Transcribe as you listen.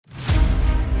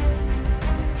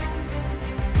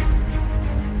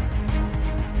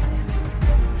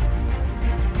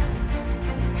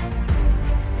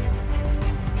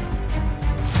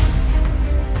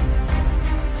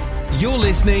You're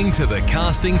listening to the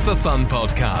Casting for Fun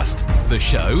podcast, the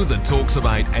show that talks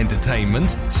about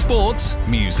entertainment, sports,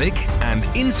 music, and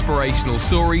inspirational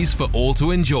stories for all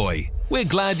to enjoy. We're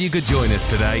glad you could join us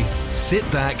today. Sit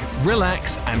back,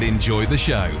 relax, and enjoy the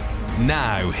show.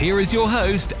 Now, here is your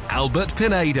host, Albert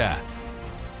Pineda.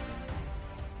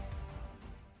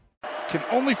 Can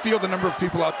only feel the number of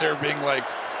people out there being like,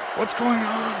 what's going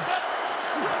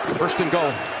on? First and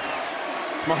goal.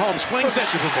 Mahomes flings it.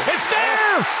 It's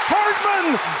there!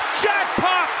 Hardman!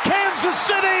 Jackpot! Kansas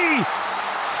City!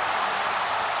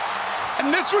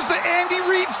 And this was the Andy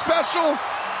Reid special.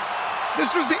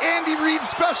 This was the Andy Reid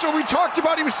special we talked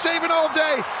about. He was saving all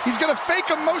day. He's going to fake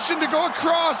a motion to go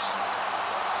across.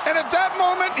 And at that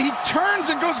moment, he turns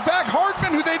and goes back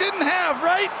Hardman, who they didn't have,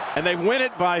 right? And they win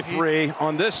it by 3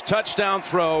 on this touchdown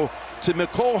throw to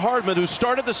Mecole Hardman, who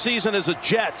started the season as a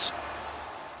Jet.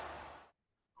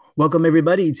 Welcome,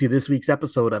 everybody, to this week's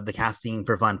episode of the Casting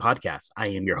for Fun podcast. I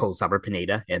am your host, Albert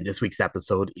Pineda, and this week's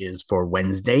episode is for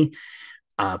Wednesday,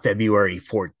 February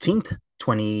 14th,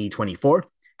 2024.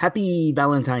 Happy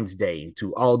Valentine's Day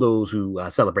to all those who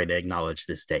celebrate and acknowledge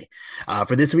this day.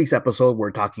 For this week's episode,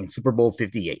 we're talking Super Bowl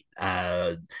 58.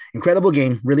 Incredible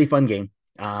game, really fun game.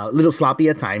 A little sloppy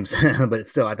at times, but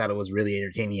still, I thought it was really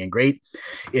entertaining and great.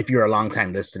 If you're a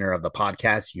longtime listener of the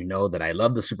podcast, you know that I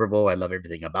love the Super Bowl. I love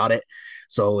everything about it.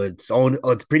 So it's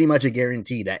pretty much a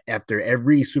guarantee that after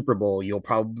every Super Bowl, you'll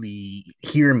probably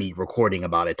hear me recording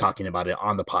about it, talking about it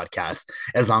on the podcast,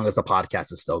 as long as the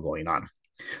podcast is still going on.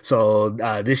 So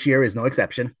this year is no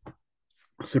exception.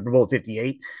 Super Bowl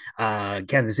 58,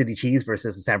 Kansas City Chiefs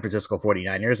versus the San Francisco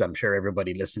 49ers. I'm sure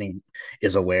everybody listening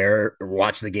is aware,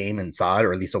 watched the game and saw it,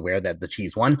 or at least aware that the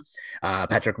Chiefs won.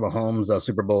 Patrick Mahomes,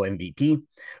 Super Bowl MVP.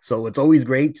 So it's always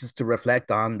great just to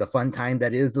reflect on the fun time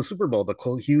that is the Super Bowl, the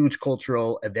huge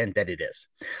cultural event that it is.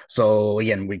 So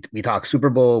again, we talk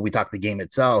Super Bowl, we talk the game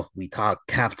itself, we talk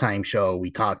halftime show, we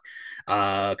talk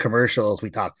commercials, we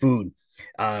talk food.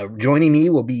 Joining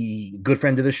me will be good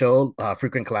friend of the show,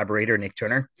 frequent collaborator Nick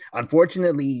Turner.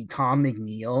 Unfortunately, Tom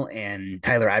McNeil and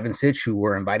Tyler Ivancich, who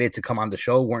were invited to come on the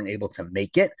show, weren't able to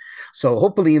make it. So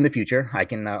hopefully in the future, I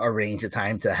can arrange a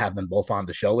time to have them both on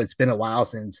the show. It's been a while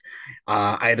since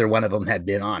either one of them had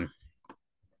been on.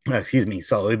 Excuse me.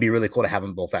 So it'd be really cool to have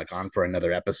them both back on for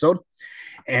another episode.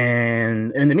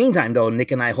 And in the meantime, though,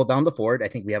 Nick and I hold down the fort. I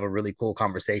think we have a really cool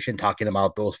conversation talking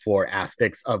about those 4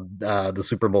 aspects of the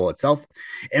Super Bowl itself.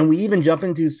 And we even jump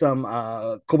into some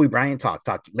Kobe Bryant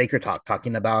Laker talk,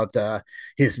 talking about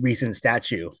his recent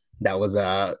statue that was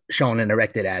shown and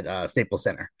erected at Staples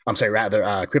Center. I'm sorry,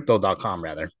 rather, Crypto.com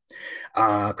arena.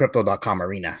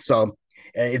 So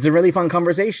it's a really fun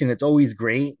conversation. It's always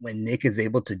great when Nick is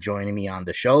able to join me on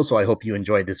the show. So I hope you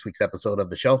enjoyed this week's episode of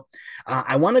the show.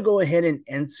 I want to go ahead and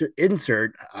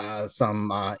insert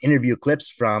some interview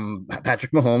clips from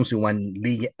Patrick Mahomes, who won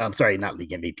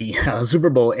Super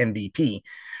Bowl MVP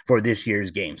for this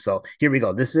year's game. So here we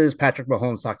go. This is Patrick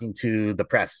Mahomes talking to the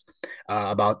press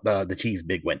about the Chiefs'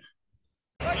 big win.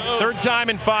 Third time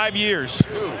in 5 years.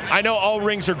 I know all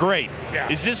rings are great. Yeah.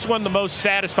 Is this one the most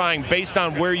satisfying based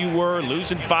on where you were,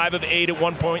 losing 5 of 8 at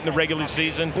one point in the regular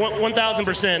season?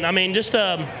 1,000%. I mean, just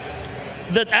the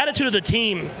attitude of the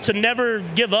team to never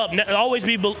give up, always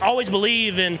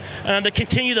believe, and to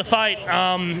continue the fight.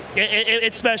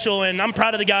 It's special, and I'm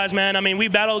proud of the guys, man. I mean, we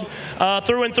battled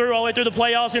through and through all the way through the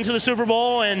playoffs into the Super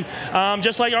Bowl, and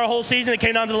just like our whole season, it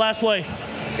came down to the last play.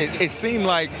 It seemed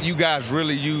like you guys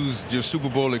really used your Super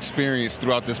Bowl experience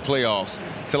throughout this playoffs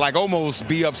to like almost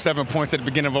be up 7 points at the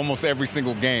beginning of almost every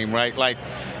single game, right? Like,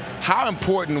 how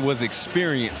important was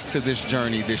experience to this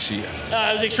journey this year?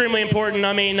 It was extremely important.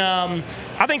 I mean,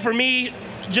 I think for me,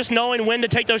 just knowing when to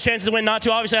take those chances and when not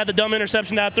to. Obviously, I had the dumb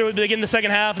interception that I threw at the beginning of the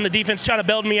second half, and the defense trying to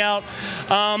bail me out.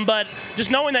 But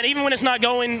just knowing that even when it's not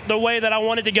going the way that I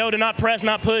wanted to go, to not press,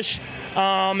 not push,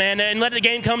 and let the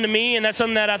game come to me, and that's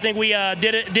something that I think we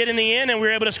did in the end, and we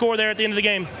were able to score there at the end of the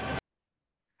game.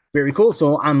 Very cool.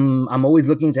 So I'm always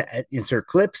looking to insert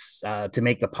clips to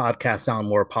make the podcast sound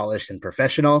more polished and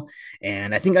professional.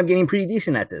 And I think I'm getting pretty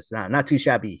decent at this. Not too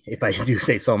shabby, if I do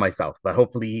say so myself. But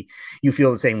hopefully you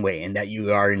feel the same way and that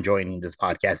you are enjoying this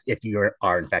podcast if you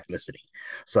are in fact listening.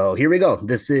 So here we go.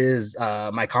 This is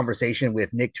my conversation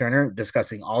with Nick Turner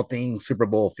discussing all things Super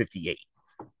Bowl 58.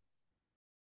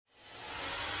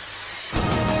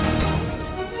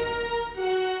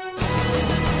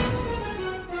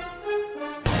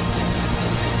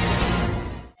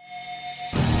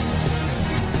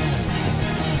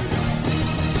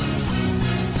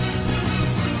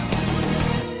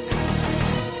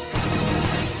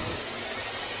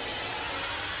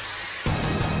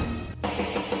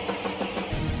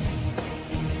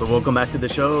 Welcome back to the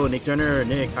show, Nick Turner.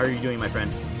 Nick, how are you doing, my friend?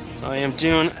 I am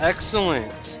doing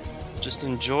excellent. Just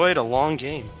enjoyed a long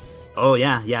game. Oh,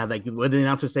 yeah. Like, what did the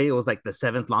announcer say? It was like the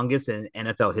 7th longest in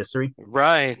NFL history.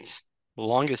 Right.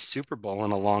 Longest Super Bowl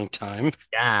in a long time.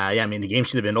 Yeah. I mean, the game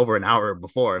should have been over an hour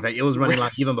before. In fact, it was running long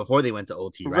even before they went to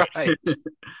OT, right?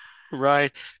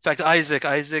 Right. In fact, Isaac,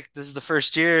 this is the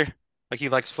first year, like, he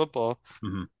likes football.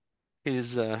 Mm-hmm.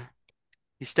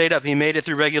 He stayed up. He made it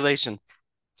through regulation,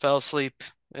 fell asleep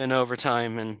in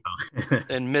overtime,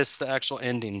 and missed the actual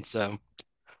ending. So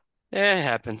yeah, it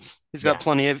happens. He's got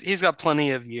plenty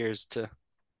of years to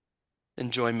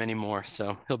enjoy many more,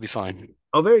 so he'll be fine.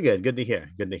 Oh, very good. Good to hear.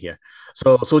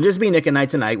 So just be Nick and I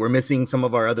tonight. We're missing some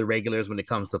of our other regulars when it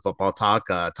comes to football talk,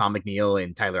 Tom McNeil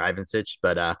and Tyler Ivancich,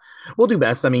 but we'll do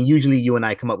best. I mean, usually you and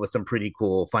I come up with some pretty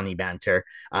cool, funny banter,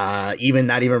 even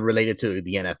not even related to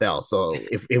the NFL. So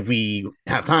if we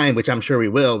have time, which I'm sure we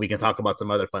will, we can talk about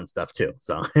some other fun stuff too.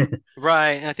 So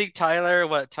right. And I think Tyler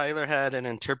had an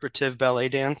interpretive ballet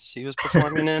dance he was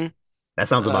performing in. That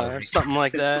sounds about right. Something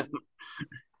like that.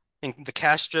 In the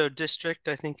Castro district,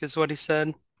 I think is what he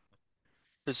said.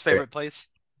 His favorite place.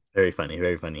 Very funny.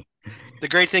 The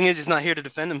great thing is he's not here to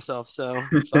defend himself, so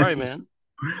sorry, man.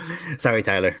 Sorry,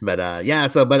 Tyler. But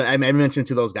but I mentioned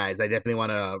to those guys, I definitely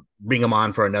want to bring them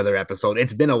on for another episode.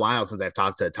 It's been a while since I've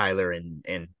talked to Tyler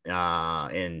and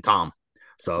Tom.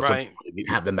 So we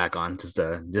have them back on just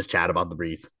to chat about the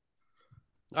Breeze.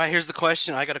 All right, here's the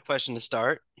question. I got a question to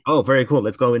start. Oh, very cool.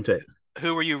 Let's go into it.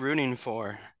 Who were you rooting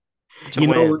for to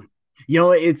win?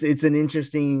 It's an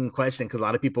interesting question because a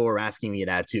lot of people were asking me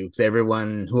that too. Because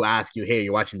everyone who asks you, "Hey,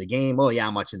 you're watching the game?" Oh, yeah,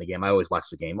 I'm watching the game. I always watch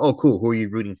the game. Oh, cool. Who are you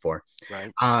rooting for?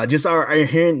 Right. Just our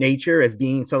inherent nature as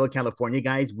being Southern California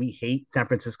guys, we hate San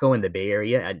Francisco and the Bay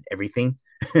Area and everything.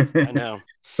 I know.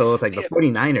 So it's like the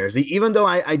 49ers, even though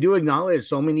I do acknowledge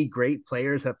so many great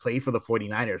players have played for the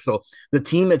 49ers. So the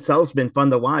team itself's been fun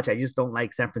to watch. I just don't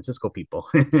like San Francisco people.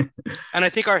 And I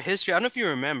think our history, I don't know if you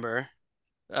remember,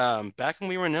 back when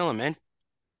we were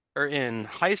in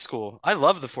high school, I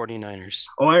love the 49ers.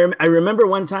 Oh, I remember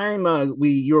one time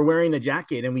you were wearing a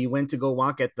jacket and we went to go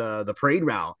walk at the parade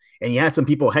route and you had some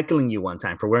people heckling you one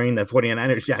time for wearing the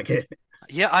 49ers jacket.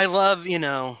 Yeah, I love,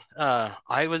 I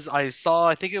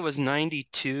think it was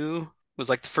 92 was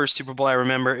like the first Super Bowl I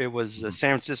remember. It was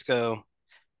San Francisco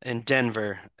and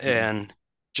Denver and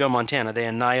Joe Montana. They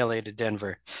annihilated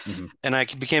Denver. Mm-hmm. And I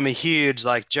became a huge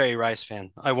Jerry Rice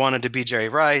fan. I wanted to be Jerry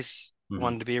Rice,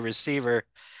 wanted to be a receiver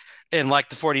and like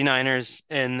the 49ers.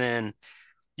 And then,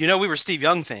 we were Steve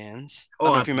Young fans. I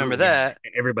don't know if you remember that.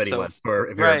 Everybody was if you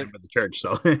remember the church.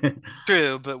 So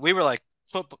true, but we were like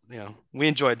football, we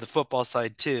enjoyed the football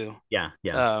side too. Yeah.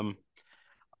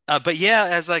 But yeah,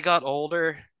 as I got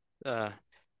older,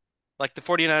 like the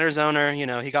 49ers owner,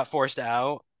 he got forced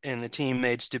out and the team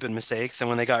made stupid mistakes. And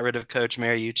when they got rid of Coach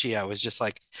Mariucci, I was just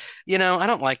like, I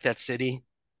don't like that city.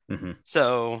 Mm-hmm.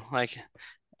 So like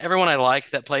everyone I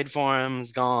liked that played for him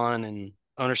is gone and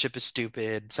ownership is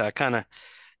stupid. So I kind of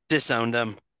disowned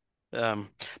him.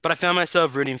 But I found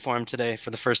myself rooting for him today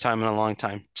for the first time in a long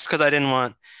time, just because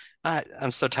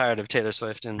I'm so tired of Taylor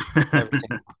Swift and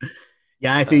everything.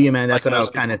 Yeah, I feel you, man. That's what I was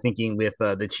kind of thinking with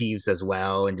the Chiefs as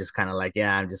well. And just kind of like,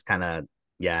 I'm just kind of,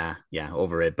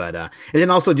 over it. But, and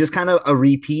then also just kind of a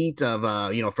repeat of,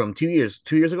 from 3 years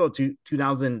ago,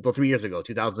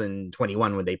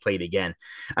 2021, when they played again.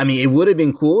 I mean, it would have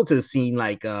been cool to see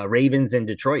like Ravens in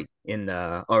Detroit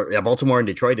or Baltimore and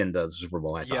Detroit in the Super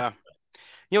Bowl. I thought.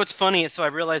 Yeah. It's funny. So I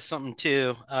realized something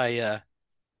too.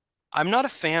 I'm not a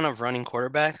fan of running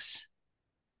quarterbacks.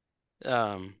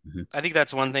 I think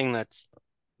that's one thing that's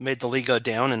made the league go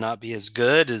down and not be as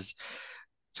good as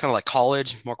it's kind of like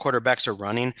college. More quarterbacks are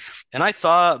running. And I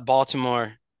thought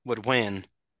Baltimore would win.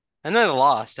 And then they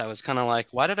lost. I was kind of like,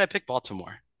 why did I pick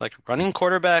Baltimore? Like running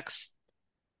quarterbacks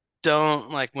don't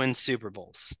like win Super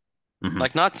Bowls. Mm-hmm.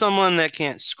 Like not someone that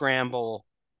can't scramble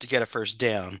to get a first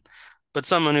down, but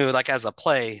someone who like as a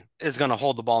play is going to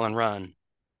hold the ball and run.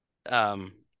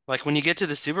 Like when you get to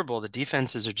the Super Bowl, the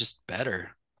defenses are just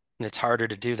better and it's harder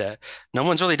to do that. No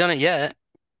one's really done it yet.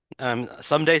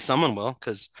 Someday someone will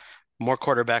because more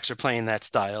quarterbacks are playing that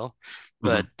style.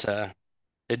 But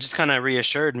it just kind of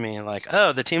reassured me like,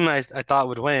 oh, the team I thought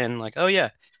would win, like, oh, yeah,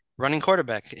 running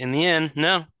quarterback. In the end,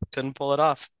 no, couldn't pull it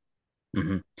off.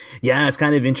 Mm-hmm. Yeah, it's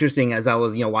kind of interesting. As I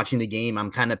was, watching the game,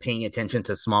 I'm kind of paying attention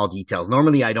to small details.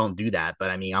 Normally, I don't do that, but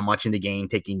I mean, I'm watching the game,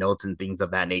 taking notes and things of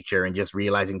that nature, and just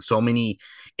realizing so many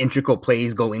integral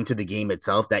plays go into the game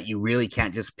itself that you really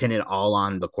can't just pin it all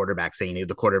on the quarterback, saying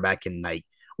the quarterback can like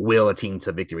will a team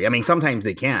to victory. I mean, sometimes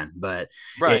they can, but it's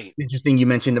Right. interesting you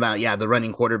mentioned about, the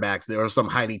running quarterbacks. There are some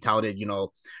highly touted,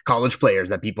 college players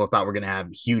that people thought were going to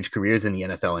have huge careers in the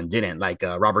NFL and didn't, like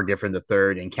Robert Griffin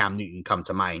III and Cam Newton come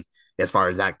to mind as far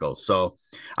as that goes. So,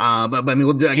 but I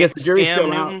mean, I guess the jury's Scam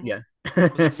still out. Newton? Yeah.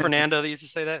 Was it Fernando that used to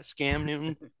say that? Scam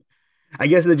Newton? I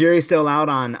guess the jury's still out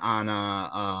on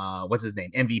what's his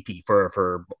name, MVP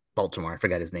for Baltimore. I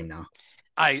forgot his name now.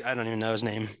 I don't even know his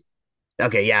name.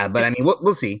 Okay, yeah, but I He's, mean,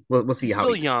 we'll see. We'll see he's how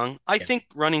still he. young. I Yeah. think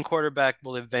running quarterback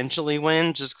will eventually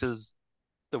win just because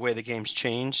the way the game's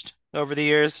changed over the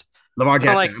years. Lamar Kind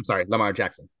of Jackson. like, I'm sorry, Lamar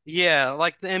Jackson. yeah,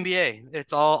 like the NBA.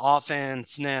 It's all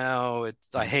offense now.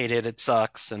 I Mhm. hate it. It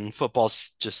sucks. And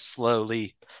football's just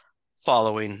slowly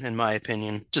following, in my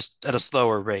opinion, just at a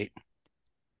slower rate.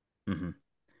 Mhm.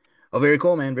 Oh, very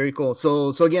cool, man. Very cool.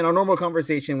 So again, our normal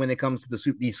conversation when it comes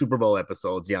to these Super Bowl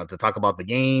episodes, to talk about the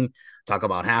game, talk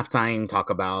about halftime, talk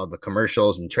about the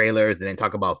commercials and trailers, and then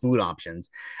talk about food options.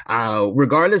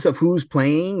 Regardless of who's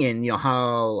playing and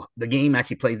how the game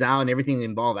actually plays out and everything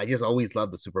involved, I just always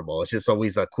love the Super Bowl. It's just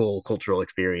always a cool cultural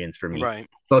experience for me. Right.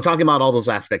 So talking about all those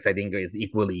aspects, I think is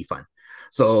equally fun.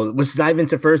 So let's dive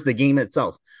into first the game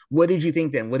itself. What did you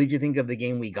think then? What did you think of the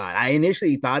game we got? I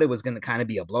initially thought it was going to kind of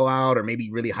be a blowout or maybe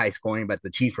really high scoring, but the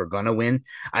Chiefs were going to win.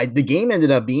 The game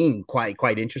ended up being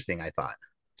quite interesting, I thought.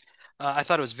 I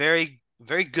thought it was very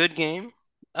good game.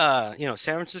 San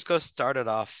Francisco started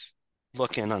off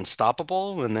looking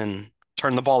unstoppable and then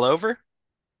turned the ball over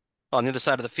on the other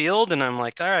side of the field. And I'm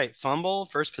like, all right, fumble,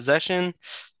 first possession.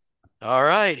 All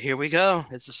right, here we go.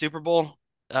 It's the Super Bowl.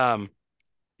 Um,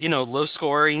 low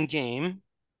scoring game,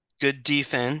 good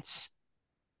defense.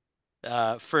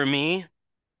 For me,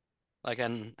 like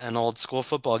an old school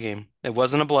football game. It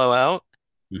wasn't a blowout,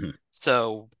 Mm-hmm.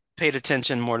 so paid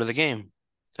attention more to the game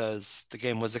because the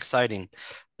game was exciting.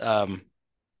 Um,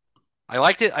 I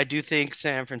liked it. I do think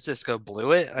San Francisco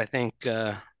blew it. I think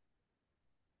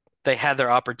they had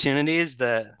their opportunities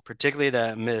that particularly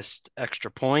that missed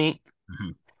extra point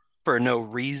Mm-hmm. for no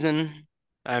reason.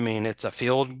 I mean, it's a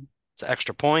field, it's an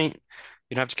extra point.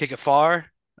 You don't have to kick it far,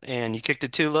 and you kicked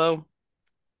it too low.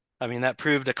 I mean, that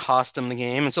proved to cost them the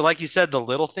game. And so, like you said, the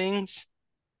little things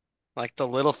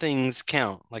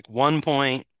count. Like 1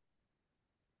 point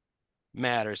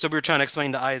matters. So we were trying to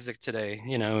explain to Isaac today,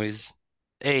 he's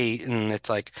 8, and it's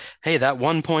like, hey, that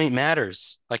 1 point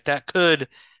matters. Like that could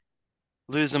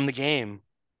lose them the game.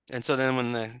 And so then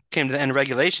when the came to the end of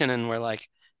regulation, and we're like,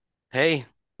 hey,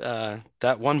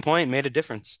 that 1 point made a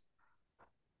difference.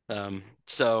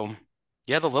 So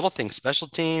yeah, the little things, special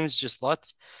teams, just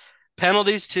lots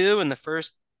penalties too in the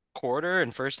first quarter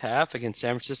and first half against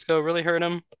San Francisco really hurt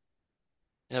them.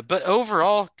 Yeah, but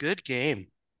overall, good game.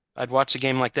 I'd watch a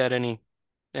game like that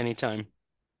anytime.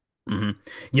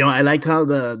 Mm-hmm. I liked how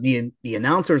the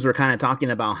announcers were kind of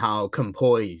talking about how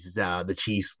composed the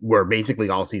Chiefs were basically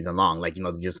all season long. Like,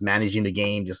 just managing the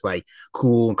game, just like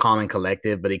cool, calm, and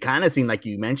collective. But it kind of seemed like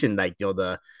you mentioned, like,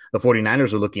 the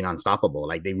 49ers were looking unstoppable.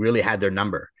 Like they really had their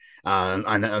number on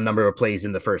a number of plays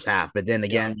in the first half. But then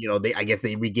Yeah. again, I guess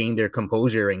they regained their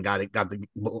composure and got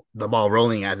the ball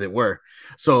rolling, as it were.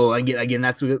 So again,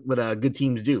 that's what good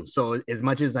teams do. So as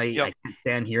much as I Yep. can't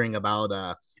stand hearing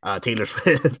about Taylor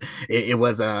Swift, it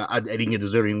was I think a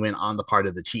deserving win on the part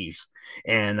of the Chiefs,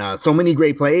 and so many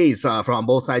great plays from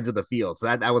both sides of the field. So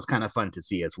that was kind of fun to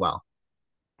see as well.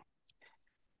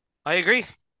 I agree.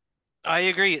 I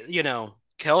agree.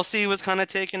 Kelsey was kind of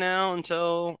taken out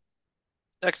until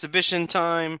exhibition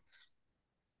time.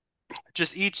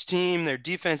 Just each team, their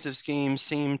defensive schemes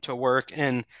seemed to work.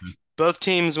 And both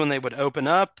teams, when they would open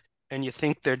up and you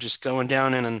think they're just going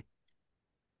down in and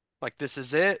like this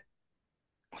is it,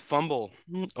 fumble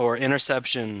or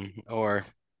interception or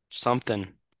something.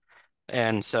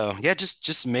 And so yeah,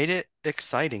 just made it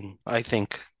exciting, I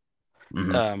think.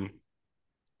 Mm-hmm. Um,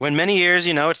 when many years,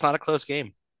 it's not a close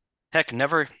game. Heck,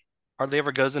 never hardly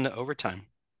ever goes into overtime.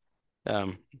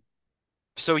 Um,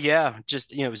 so yeah,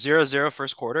 just 0-0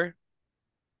 first quarter,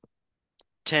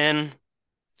 10,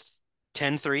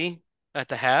 10-3 at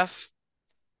the half.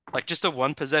 Like just a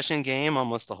one possession game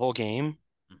almost the whole game.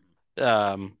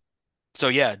 Um, so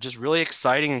yeah, just really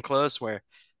exciting and close where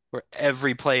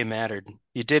every play mattered.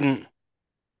 You didn't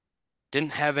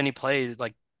have any plays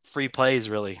like free plays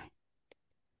really.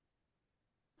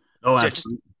 Oh, Yeah, just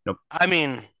absolutely. Nope. I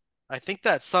mean, I think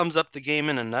that sums up the game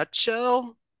in a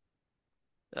nutshell.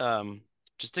 Um,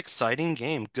 just exciting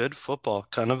game, good football,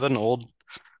 kind of an old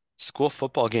school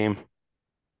football game.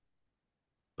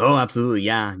 Oh, absolutely.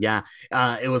 Yeah, yeah.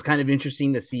 It was kind of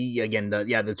interesting to see again.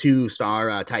 The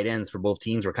two-star tight ends for both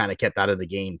teams were kind of kept out of the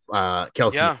game.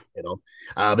 Kelsey, Yeah. Kittle,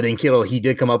 but then Kittle he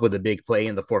did come up with a big play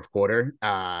in the fourth quarter.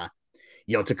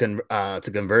 To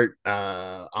convert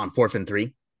on 4th and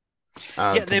 3.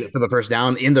 Yeah, they For the first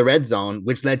down in the red zone,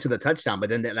 which led to the touchdown. But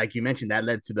then, like you mentioned, that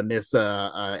led to the miss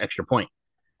extra point.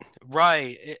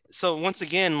 right. So once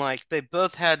again, like they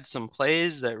both had some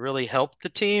plays that really helped the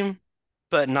team,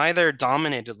 but neither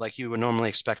dominated like you would normally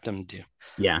expect them to do.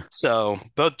 Yeah. So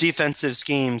both defensive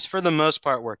schemes, for the most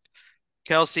part, worked.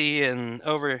 Kelsey and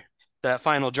over that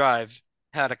final drive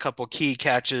had a couple key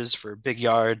catches for big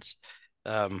yards.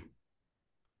 Um,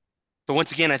 but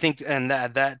once again, I think, and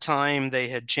at that time they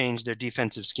had changed their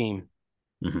defensive scheme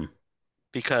Mm-hmm.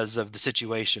 because of the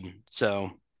situation. So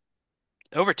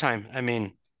overtime, I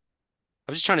mean,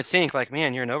 I was just trying to think, like,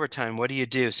 man, you're in overtime. What do you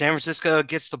do? San Francisco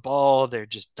gets the ball. They're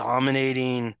just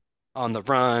dominating on the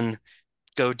run,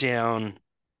 go down,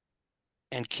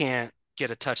 and can't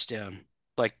get a touchdown.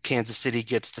 Like Kansas City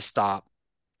gets the stop.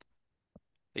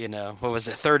 What was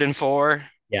it, 3rd and 4?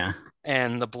 Yeah.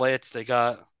 And the blitz, they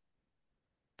got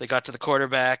to the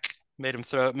quarterback, made him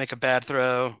make a bad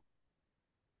throw,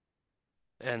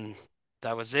 and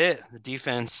that was it. The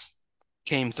defense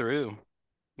came through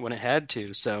when it had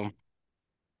to. So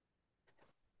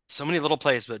many little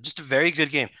plays, but just a very good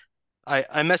game. I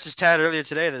messaged Tad earlier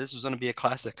today that this was going to be a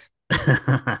classic.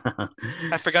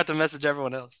 I forgot to message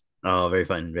everyone else. Oh, very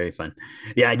fun, very fun.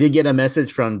 Yeah, I did get a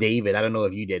message from David. I don't know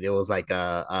if you did. It was like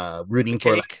rooting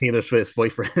for like Cake. Taylor Swift's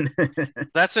boyfriend.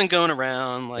 That's been going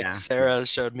around. Like Yeah. Sarah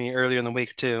showed me earlier in the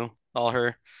week too. All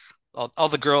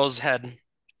the girls had,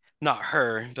 not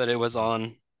her, but it was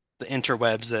on the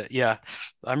interwebs that, yeah,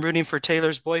 I'm rooting for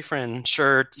Taylor's boyfriend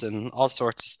shirts and all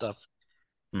sorts of stuff.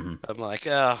 Mm-hmm. I'm like,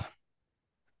 oh,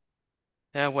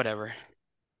 yeah, whatever.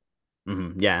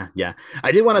 Mm-hmm. Yeah, yeah.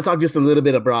 I did want to talk just a little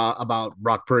bit about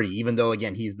Brock Purdy, even though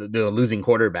again he's the losing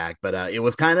quarterback. But it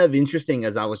was kind of interesting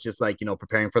as I was just like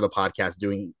preparing for the podcast,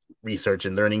 doing research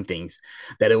and learning things.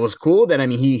 That it was cool that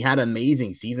he had an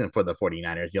amazing season for the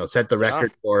 49ers. Set the Yeah.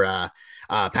 record for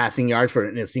passing yards for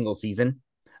in a single season,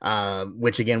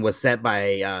 which again was set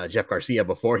by Jeff Garcia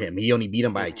before him. He only beat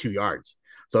him by 2 yards.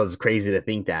 So it's crazy to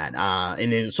think that. And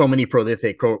then so many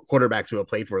prolific quarterbacks who have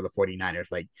played for the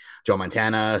 49ers, like Joe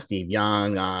Montana, Steve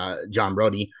Young, John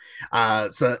Brody.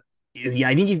 So, yeah,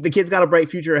 I think the kid's got a bright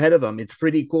future ahead of him. It's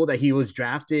pretty cool that he was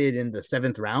drafted in the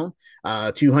 7th round,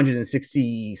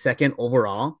 262nd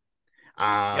overall.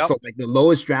 Yep. So, like the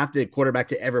lowest drafted quarterback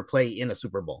to ever play in a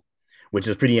Super Bowl, which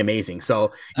is pretty amazing.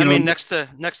 So, next to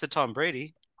Tom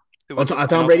Brady.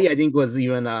 Tom Brady, I think, was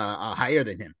even higher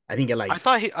than him. I think I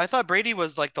thought Brady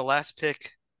was like the last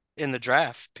pick in the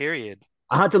draft. Period.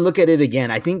 I'll have to look at it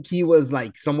again. I think he was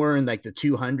like somewhere in like the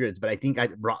 200s, but I think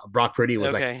Brock Purdy was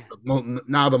Okay. like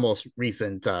now the most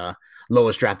recent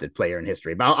lowest drafted player in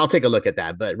history. But I'll take a look at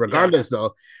that. But regardless,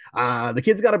 though, the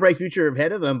kid's got a bright future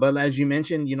ahead of him. But as you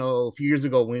mentioned, a few years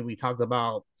ago when we talked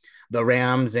about the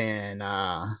Rams and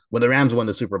when the Rams won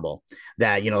the Super Bowl,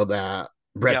 that the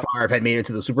Brett Favre had made it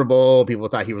to the Super Bowl. People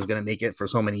thought he was going to make it for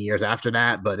so many years after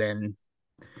that, but then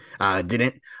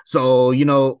didn't. So,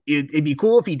 it'd be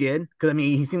cool if he did, because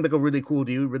he seemed like a really cool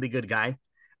dude, really good guy.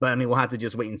 But we'll have to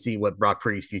just wait and see what Brock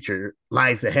Purdy's future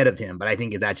lies ahead of him. But I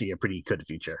think it's actually a pretty good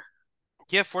future.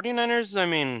 Yeah, 49ers,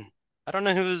 I don't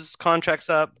know whose contract's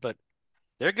up, but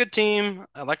they're a good team.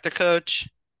 I like their coach.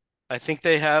 I think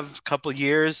they have a couple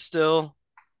years still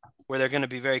where they're going to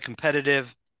be very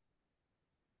competitive.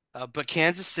 But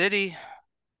Kansas City,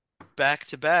 back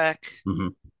to back,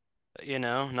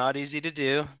 not easy to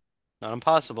do. Not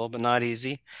impossible, but not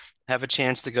easy. Have a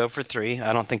chance to go for 3.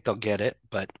 I don't think they'll get it,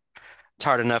 but it's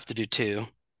hard enough to do 2.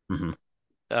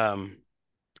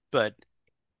 But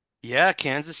yeah,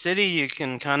 Kansas City, you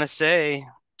can kind of say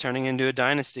turning into a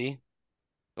dynasty,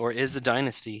 or is a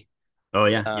dynasty. Oh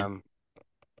yeah.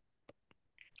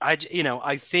 I don't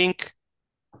think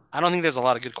there's a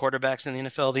lot of good quarterbacks in the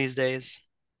NFL these days,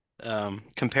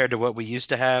 compared to what we used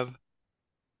to have.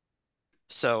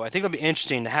 So I think it'll be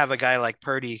interesting to have a guy like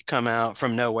Purdy come out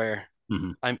from nowhere.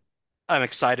 I'm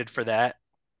excited for that.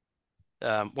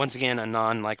 Once again,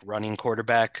 a running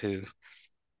quarterback who's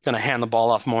going to hand the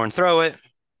ball off more and throw it,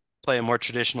 play a more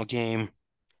traditional game.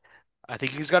 I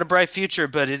think he's got a bright future,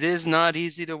 but it is not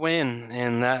easy to win,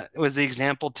 and that was the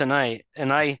example tonight.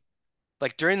 And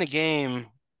during the game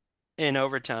in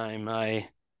overtime,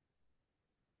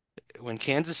 when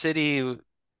Kansas City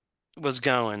was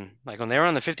going, when they were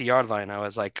on the 50-yard line, I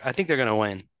was like, I think they're going to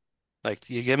win.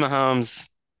 You give Mahomes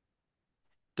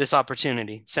this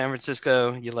opportunity. San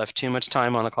Francisco, you left too much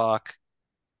time on the clock.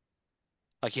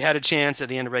 Like you had a chance at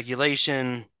the end of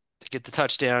regulation to get the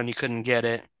touchdown, you couldn't get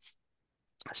it.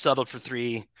 Settled for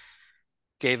 3,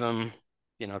 gave them,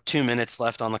 2 minutes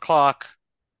left on the clock.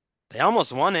 They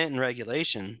almost won it in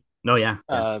regulation. No, yeah.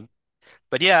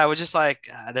 But yeah, I was just like,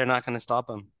 they're not going to stop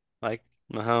him. Like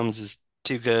Mahomes is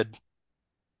too good.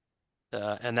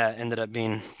 And that ended up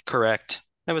being correct.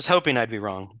 I was hoping I'd be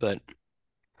wrong, but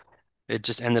it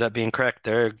just ended up being correct.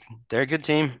 They're a good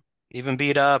team, even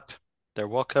beat up. They're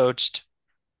well coached.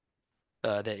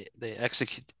 They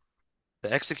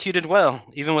executed well,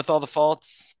 even with all the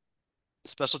faults.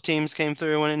 Special teams came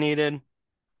through when it needed.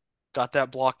 Got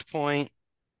that blocked point,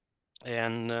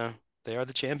 and they are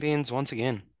the champions once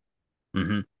again.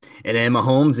 Mm-hmm. And then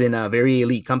Mahomes in a very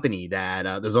elite company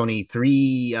that there's only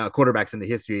 3 quarterbacks in the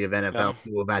history of NFL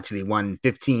who have actually won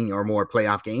 15 or more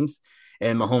playoff games.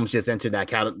 And Mahomes just entered that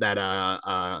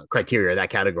criteria, that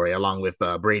category, along with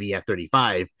Brady at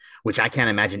 35, which I can't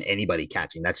imagine anybody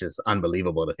catching. That's just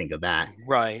unbelievable to think of that.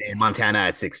 Right. And Montana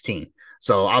at 16.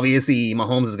 So obviously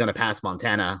Mahomes is going to pass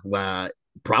Montana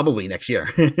probably next year.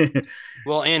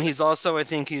 Well, and he's also, I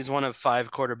think he's one of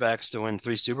 5 quarterbacks to win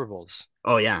 3 Super Bowls.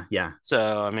 Oh, yeah, yeah.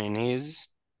 So, I mean, he's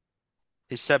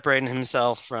separating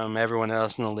himself from everyone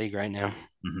else in the league right now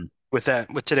with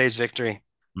today's victory.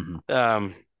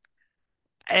 And,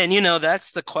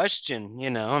 that's the question,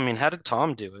 I mean, how did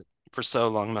Tom do it for so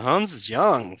long? Mahomes is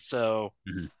young, so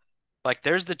like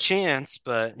there's the chance,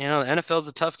 but, the NFL is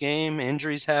a tough game.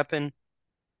 Injuries happen.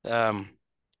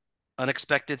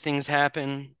 Unexpected things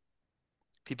happen.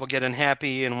 People get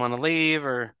unhappy and want to leave,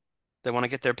 or they want to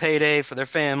get their payday for their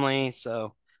family.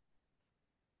 So,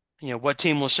 what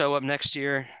team will show up next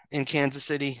year in Kansas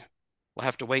City? We'll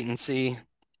have to wait and see.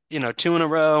 2 in a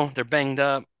row, they're banged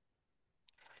up.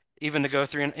 Even to go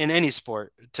 3 in any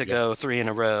sport, go 3 in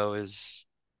a row is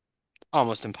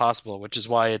almost impossible, which is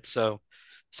why it's so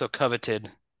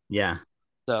coveted. Yeah.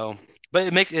 So,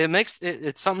 but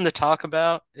it's something to talk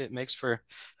about. It makes for,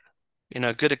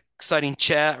 good, exciting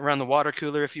chat around the water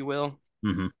cooler, if you will,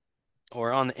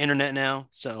 or on the internet now.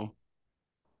 So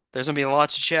there's going to be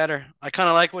lots of chatter. I kind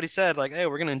of like what he said, like, hey,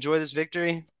 we're going to enjoy this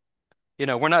victory.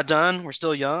 We're not done. We're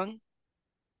still young.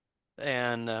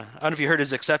 And I don't know if you heard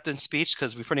his acceptance speech,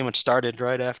 because we pretty much started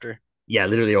right after. Yeah,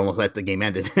 literally almost like the game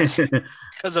ended.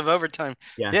 Because of overtime.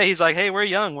 Yeah, he's like, hey, we're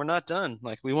young. We're not done.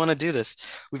 Like, we want to do this.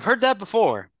 We've heard that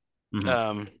before.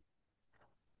 But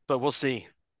we'll see.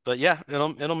 But yeah,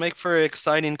 it'll make for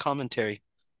exciting commentary.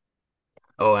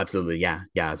 Oh, absolutely.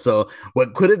 Yeah. So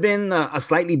what could have been a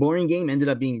slightly boring game ended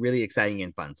up being really exciting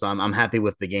and fun. So I'm happy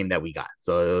with the game that we got.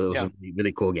 So it was a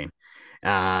really cool game.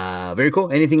 Very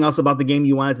cool. Anything else about the game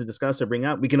you wanted to discuss or bring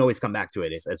up? We can always come back to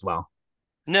it as well.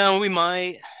 No, we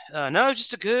might. No,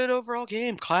 just a good overall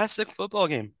game. Classic football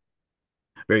game.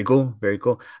 Very cool. Very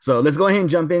cool. So let's go ahead and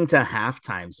jump into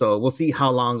halftime. So we'll see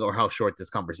how long or how short this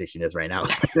conversation is right now.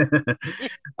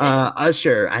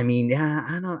 Usher. I mean, yeah,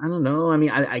 I don't know. I mean,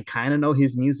 I kind of know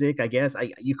his music, I guess.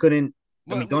 You couldn't.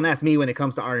 I mean, don't ask me when it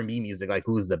comes to R&B music, like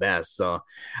who's the best. So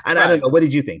I don't know. What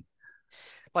did you think?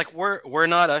 Like we're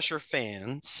not Usher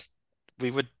fans. We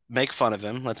would make fun of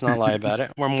him. Let's not lie about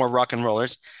it. We're more rock and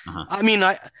rollers. I mean,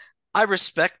 I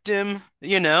respect him,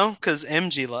 because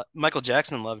Michael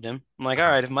Jackson loved him. I'm like, all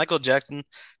right, if Michael Jackson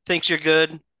thinks you're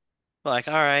good, like,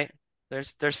 all right,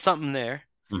 there's something there,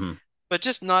 but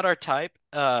just not our type.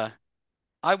 I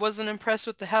wasn't impressed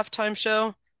with the halftime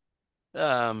show.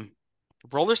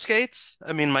 Roller skates.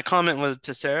 I mean, my comment was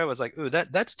to Sarah was like, ooh,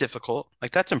 that's difficult.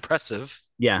 Like, that's impressive.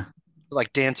 Yeah.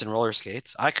 Like dance and roller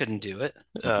skates. I couldn't do it.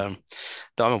 Though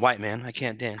I'm a white man, I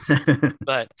can't dance.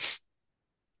 But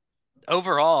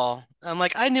overall, I'm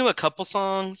like, I knew a couple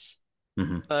songs,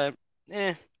 but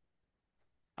I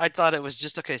thought it was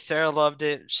just okay. Sarah loved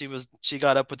it. She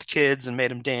got up with the kids and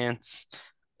made them dance.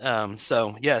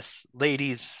 So yes,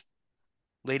 ladies,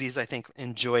 I think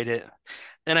enjoyed it.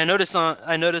 And I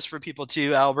noticed for people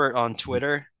too, Albert, on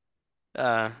Twitter,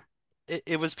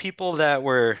 it was people that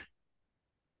were,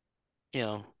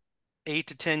 8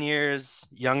 to 10 years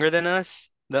younger than us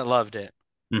that loved it.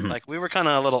 Like we were kind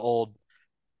of a little old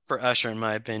for Usher, in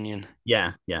my opinion.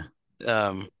 Yeah.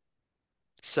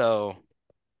 So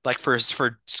like for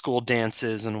school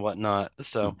dances and whatnot.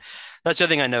 So that's the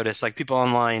other thing I noticed. Like people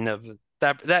online of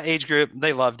that age group,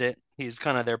 they loved it. He's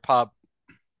kind of their pop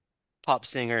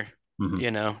singer.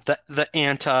 The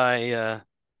anti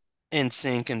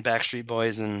NSYNC and Backstreet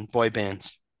Boys and boy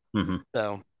bands.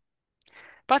 So,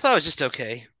 but I thought it was just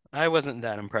okay. I wasn't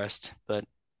that impressed, but.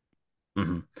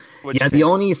 Yeah, the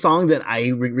only song that I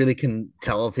really can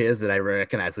tell of his that I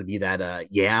recognize would be that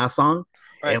 "Yeah" song,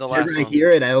 Right, And the whenever last I one. hear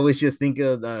it, I always just think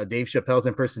of Dave Chappelle's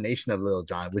impersonation of Little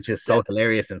John, which is so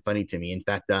hilarious and funny to me. In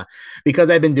fact, because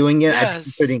I've been doing it, I've been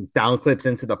Yes. putting sound clips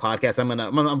into the podcast. I'm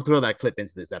gonna throw that clip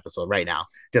into this episode right now,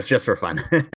 just for fun.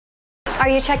 Are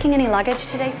you checking any luggage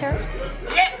today, sir?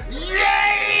 Yeah! Did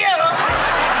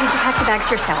you pack the bags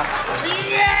yourself?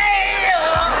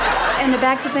 Yeah! And the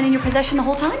bags have been in your possession the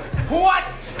whole time? What?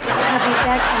 Have these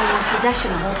bags been in your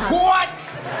possession the whole time? What?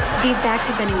 These bags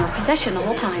have been in your possession the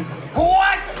whole time.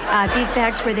 What? These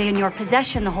bags, were they in your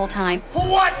possession the whole time?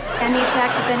 What? And these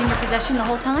bags have been in your possession the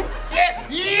whole time? Yeah!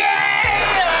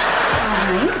 Yeah!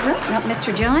 All right. Well,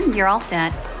 Mr. John, you're all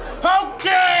set.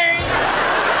 Okay!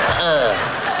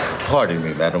 Pardon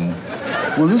me, madam.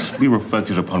 Will this be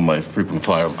reflected upon my frequent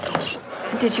flyer miles?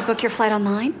 Did you book your flight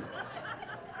online?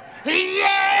 Yeah!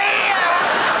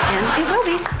 And it will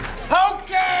be.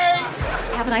 Okay!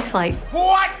 Have a nice flight.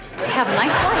 What? Have a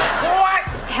nice flight. What?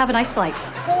 Have a nice flight.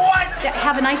 What?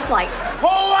 Have a nice flight.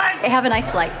 What? Have a nice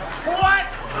flight. What?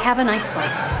 Have a nice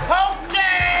flight.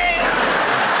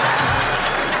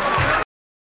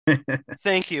 Okay!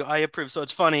 Thank you. I approve. So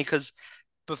it's funny because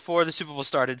before the Super Bowl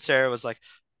started, Sarah was like,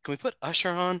 "Can we put Usher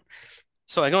on?"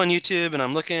 So I go on YouTube and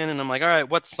I'm looking and I'm like, "All right,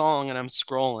 what song?" And I'm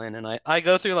scrolling and I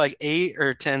go through like 8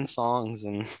 or 10 songs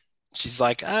and she's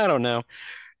like, "I don't know."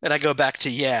 And I go back to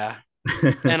 "Yeah."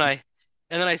 And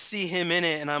then I see him in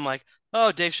it and I'm like,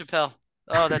 "Oh, Dave Chappelle."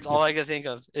 Oh, that's all I could think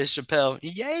of is Chappelle.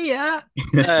 Yeah.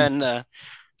 And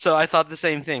so I thought the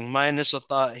same thing. My initial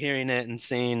thought hearing it and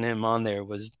seeing him on there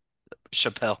was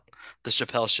Chappelle, the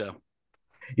Chappelle Show.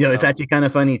 It's actually kind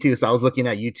of funny too. So I was looking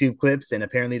at YouTube clips, and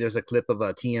apparently there's a clip of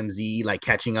TMZ like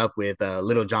catching up with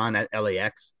Little John at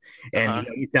LAX, and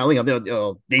he's telling him,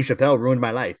 "Dave Chappelle ruined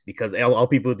my life because all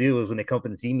people do is when they come up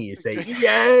and see me is say,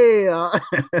 yeah."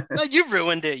 No, you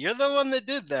ruined it. You're the one that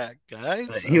did that,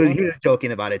 guys. He was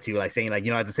joking about it too, like saying like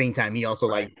at the same time he also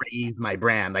like raised my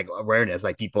brand like awareness,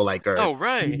 like people like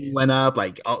went up,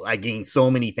 like I gained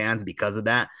so many fans because of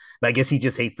that. But I guess he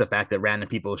just hates the fact that random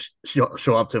people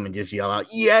show up to him and just yell out,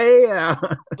 "Yeah!"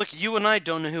 Look, you and I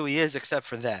don't know who he is except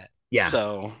for that. Yeah.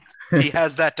 So he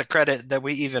has that to credit that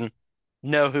we even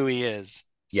know who he is.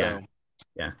 So,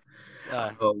 yeah.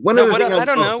 I don't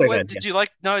know. What did you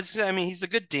like? No, I mean, he's a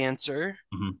good dancer.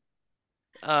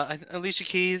 Mm-hmm. Alicia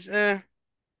Keys,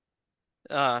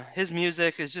 his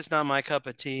music is just not my cup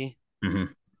of tea. Mm-hmm.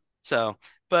 So,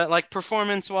 but like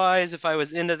performance-wise, if I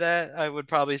was into that, I would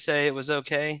probably say it was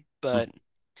okay. But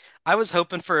I was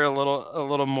hoping for a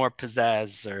little more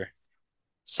pizzazz or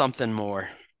something more,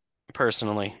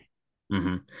 personally.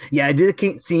 Mm-hmm. Yeah, it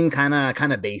did seem kind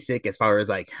of basic as far as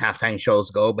like halftime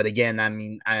shows go. But again, I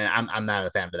mean, I'm not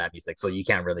a fan of that music, so you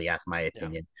can't really ask my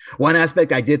opinion. Yeah. One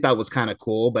aspect I did thought was kind of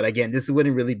cool, but again, this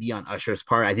wouldn't really be on Usher's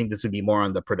part. I think this would be more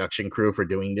on the production crew for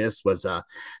doing this. Was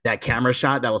that camera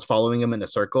shot that was following him in a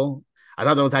circle? I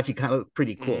thought that was actually kind of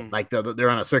pretty cool. Like they're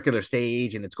on a circular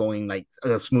stage and it's going like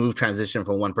a smooth transition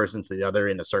from one person to the other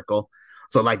in a circle.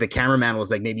 So like the cameraman was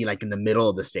like maybe like in the middle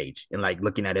of the stage and like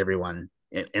looking at everyone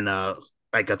in a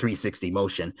like a 360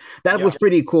 motion. That was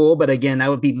pretty cool. But again, that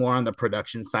would be more on the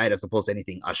production side as opposed to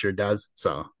anything Usher does.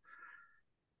 So.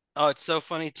 Oh, it's so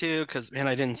funny too, because man,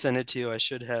 I didn't send it to you. I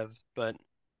should have, but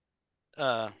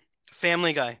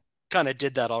Family Guy kind of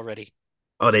did that already.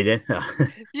 Oh, they did?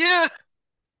 Yeah.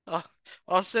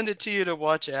 I'll send it to you to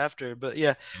watch after. But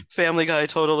yeah, Family Guy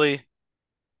totally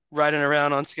riding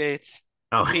around on skates.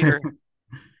 Oh, Peter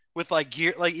with like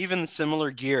gear, like even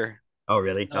similar gear. Oh,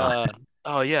 really?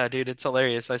 Oh yeah, dude, it's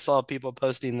hilarious. I saw people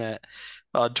posting that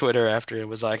on Twitter after. It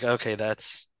was like, okay,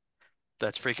 that's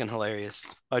freaking hilarious.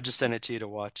 I'll just send it to you to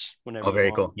watch whenever. Oh,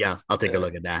 very cool. Yeah, I'll take a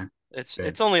look at that.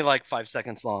 It's only like 5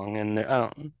 seconds long, and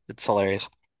it's hilarious.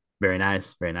 Very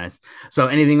nice, very nice. So,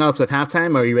 anything else with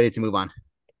halftime, or are you ready to move on?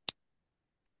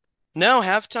 No,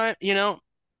 halftime.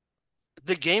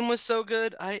 The game was so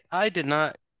good. I did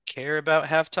not care about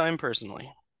halftime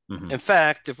personally. Mm-hmm. In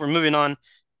fact, if we're moving on,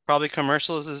 probably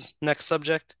commercials is next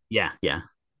subject. Yeah.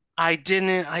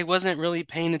 I wasn't really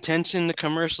paying attention to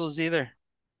commercials either.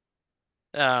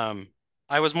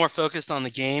 I was more focused on the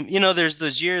game. There's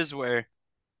those years where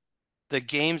the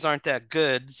games aren't that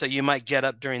good, so you might get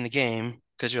up during the game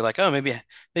because you're like, oh,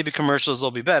 maybe commercials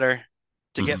will be better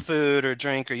to get food or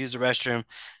drink or use the restroom.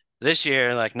 This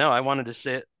year, like, no, I wanted to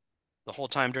sit the whole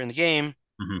time during the game.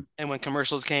 Mm-hmm. And when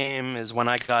commercials came is when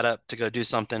I got up to go do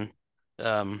something,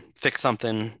 fix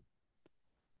something,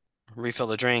 refill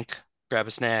the drink, grab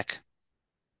a snack.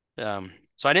 So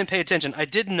I didn't pay attention. I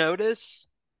did notice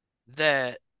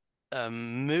that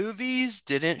movies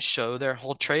didn't show their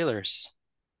whole trailers.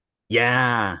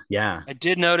 Yeah, yeah. I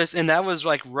did notice, and that was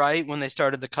like right when they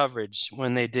started the coverage,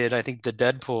 when they did, I think the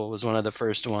Deadpool was one of the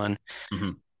first one.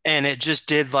 Hmm. And it just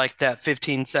did like that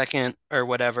 15-second or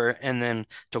whatever. And then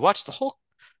to watch the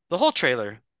whole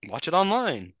trailer, watch it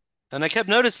online. And I kept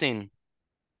noticing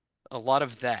a lot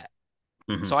of that.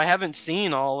 Hmm. So I haven't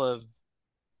seen all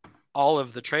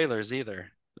of the trailers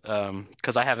either.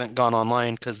 Because I haven't gone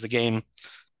online because the game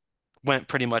went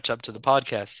pretty much up to the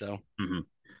podcast. So Hmm.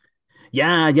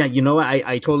 Yeah, yeah. You know,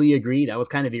 I totally agree. That was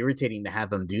kind of irritating to have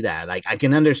them do that. Like, I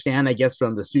can understand, I guess,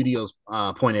 from the studio's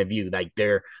point of view, like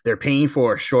they're paying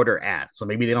for a shorter ad, so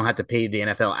maybe they don't have to pay the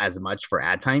NFL as much for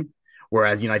ad time.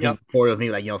 Whereas, I yep. think for me,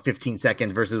 like 15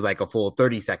 seconds versus like a full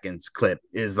 30 seconds clip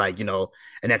is like an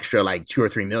extra like 2 or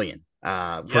 3 million for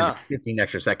Yeah. just 15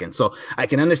 extra seconds. So I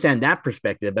can understand that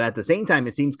perspective, but at the same time,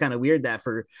 it seems kind of weird that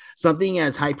for something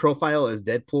as high profile as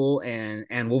Deadpool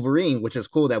and Wolverine, which is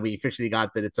cool that we officially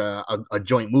got that it's a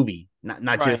joint movie, not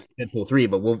Right. just Deadpool 3,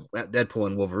 but Deadpool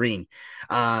and Wolverine.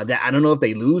 That I don't know if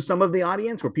they lose some of the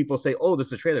audience where people say, "Oh, this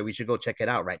is a trailer, we should go check it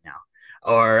out right now."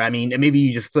 Or I mean, maybe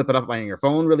you just flip it up on your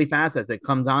phone really fast as it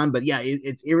comes on. But yeah,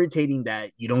 it's irritating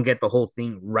that you don't get the whole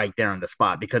thing right there on the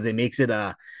spot, because it makes it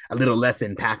a little less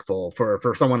impactful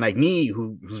for someone like me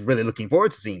who's really looking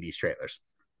forward to seeing these trailers.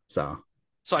 So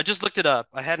So I just looked it up.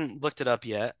 I hadn't looked it up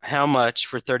yet. How much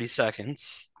for 30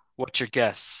 seconds? What's your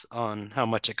guess on how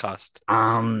much it cost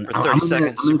for 30 seconds I'm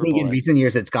gonna Super think Bowl in ad? recent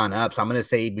years it's gone up. So I'm gonna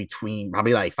say between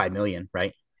probably like 5 million,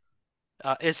 right?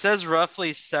 It says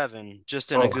roughly 7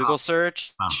 just in Oh a wow, Google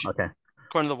search, wow, okay.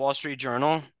 according to the Wall Street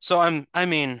Journal. So I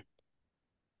mean,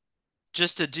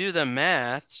 just to do the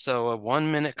math, so a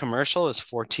 1 minute commercial is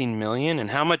 14 million. And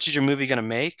how much is your movie going to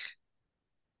make?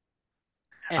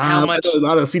 And how But a much?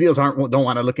 lot of studios don't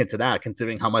want to look into that,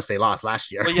 considering how much they lost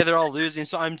last year. Well, yeah, they're all losing.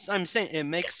 So I'm saying it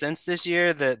makes sense this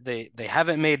year that they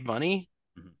haven't made money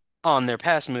Mhm. on their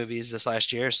past movies this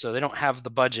last year, so they don't have the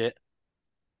budget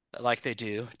like they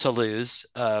do to lose.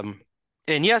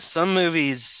 And yes, some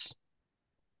movies,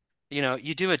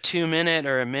 you do a 2 minute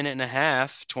or a minute and a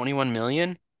half, 21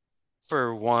 million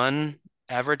for one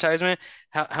advertisement.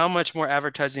 How much more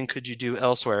advertising could you do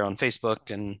elsewhere on Facebook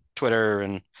and Twitter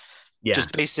and Yeah.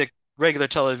 just basic regular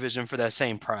television for that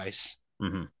same price?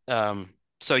 Hmm.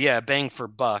 So yeah, bang for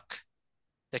buck.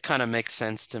 It kind of makes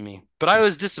sense to me. But I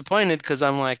was disappointed because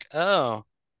I'm like, oh,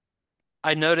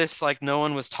 I noticed like no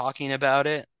one was talking about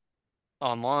it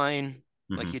online.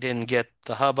 Like Hmm. you didn't get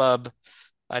the hubbub.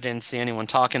 I didn't see anyone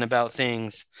talking about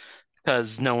things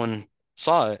because no one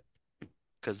saw it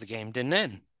because the game didn't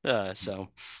end.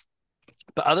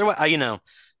 But otherwise,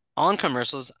 on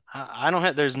commercials, I don't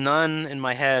have, there's none in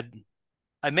my head.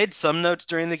 I made some notes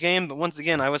during the game, but once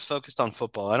again, I was focused on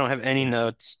football. I don't have any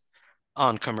notes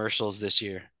on commercials this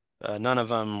year. None of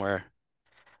them were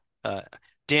uh,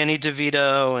 Danny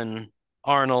DeVito and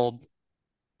Arnold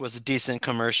was a decent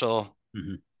commercial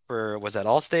Hmm. was that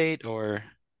Allstate or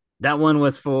That one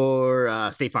was for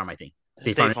State Farm, I think.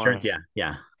 State Farm State Insurance. Farm? Yeah,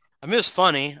 yeah. I mean, it was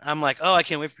funny. I'm like, oh, I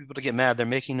can't wait for people to get mad. They're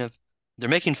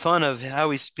making fun of how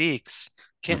he speaks.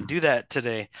 Can't Mhm. do that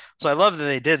today. So I love that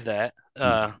they did that.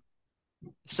 Mhm.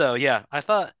 So yeah, I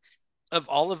thought of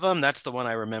all of them, that's the one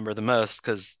I remember the most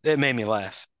because it made me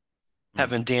laugh. Mhm.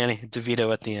 Having Danny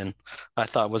DeVito at the end, I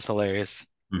thought was hilarious.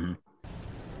 Mhm.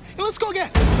 Hey, let's go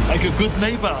again. Like a good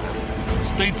neighbor,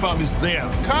 State Farm is there.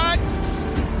 Cut.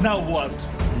 Now what?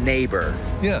 Neighbor.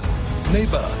 Yeah,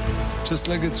 neighbor. Just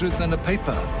like it's written on the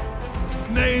paper.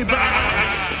 Neighbor!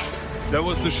 That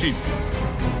was the sheep.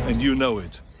 And you know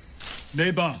it.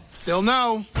 Neighbor. Still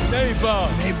no. Neighbor.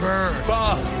 Neighbor.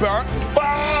 Bar. Bar.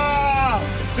 Bar!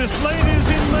 This lady's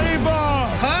in labor!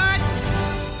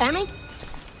 Cut. Arnold,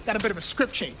 got a bit of a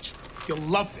script change. You'll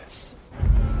love this.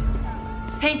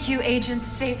 Thank you, Agent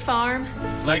State Farm.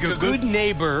 Like a good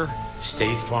neighbor,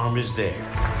 State Farm is there.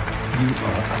 You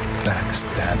are a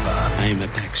backstabber. I am a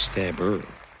backstabber.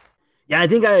 Yeah, I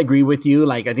think I agree with you.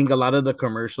 Like, I think a lot of the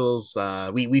commercials,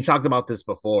 we've talked about this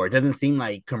before. It doesn't seem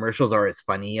like commercials are as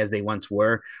funny as they once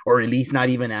were, or at least not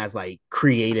even as like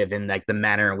creative in like the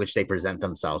manner in which they present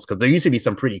themselves. Because there used to be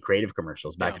some pretty creative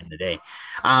commercials back in the day.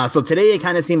 So today it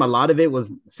kind of seemed a lot of it was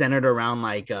centered around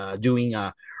like doing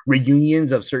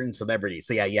reunions of certain celebrities.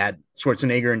 So yeah, you had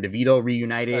Schwarzenegger and DeVito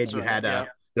reunited. That's You right, had yeah.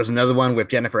 there's another one with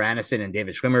Jennifer Aniston and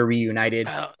David Schwimmer reunited.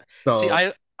 So See,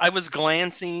 I was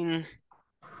glancing.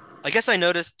 I guess I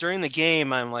noticed during the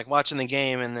game, I'm like watching the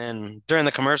game, and then during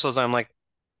the commercials, I'm like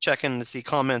checking to see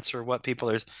comments or what people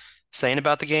are saying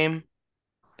about the game.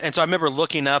 And so I remember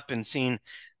looking up and seeing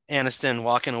Aniston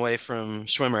walking away from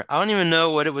Schwimmer. I don't even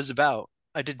know what it was about.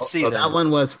 I did see that that. one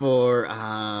was for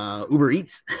Uber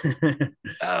Eats.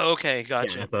 Oh, okay,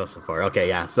 gotcha. Yeah, that's also for okay,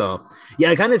 yeah. So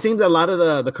yeah, it kind of seems a lot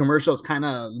of the commercials kind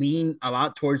of lean a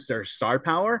lot towards their star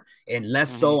power and less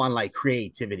so on like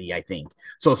creativity, I think.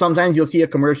 So sometimes you'll see a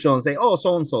commercial and say, "Oh,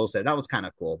 so and so said that was kind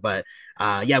of cool," but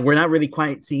yeah, we're not really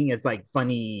quite seeing as like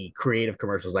funny, creative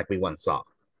commercials like we once saw.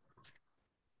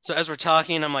 So as we're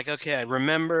talking, I'm like, okay, I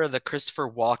remember the Christopher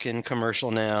Walken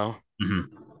commercial now.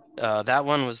 That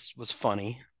one was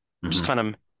funny. Just kind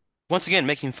of once again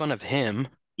making fun of him.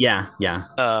 Yeah, yeah.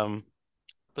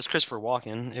 Was Christopher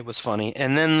Walken. It was funny.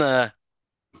 And then the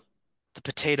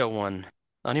potato one.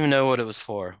 I don't even know what it was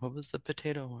for. What was the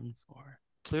potato one for?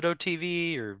 Pluto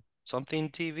TV or something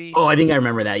TV? Oh, I think I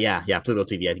remember that. Yeah, yeah, Pluto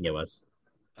TV, I think it was.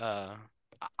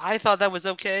 I thought that was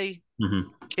okay.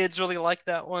 Kids really liked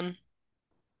that one.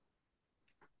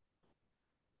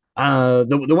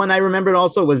 The one I remembered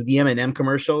also was the M&M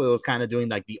commercial. It was kind of doing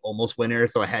like the almost winner.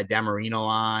 So I had Dan Marino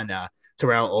on,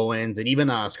 Terrell Owens, and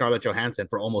even Scarlett Johansson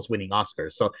for almost winning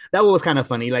Oscars. So that was kind of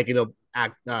funny. Like,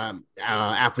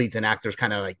 athletes and actors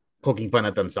kind of like poking fun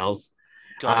at themselves.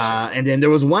 Gotcha. And then there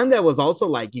was one that was also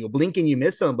like, blink and you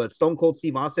miss them, but Stone Cold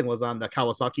Steve Austin was on the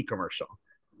Kawasaki commercial.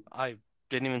 I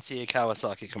didn't even see a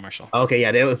Kawasaki commercial. Okay,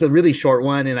 yeah, there was a really short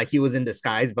one, and like he was in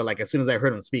disguise, but like as soon as I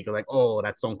heard him speak, I was like, oh,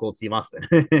 that's Stone Cold Steve Austin.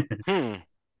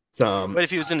 So, but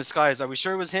if he was in disguise, are we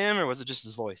sure it was him, or was it just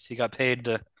his voice? He got paid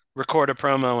to record a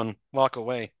promo and walk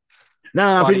away. No,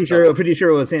 I'm pretty sure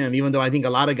it was him. Even though I think a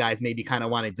lot of guys maybe kind of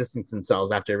want to distance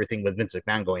themselves after everything with Vince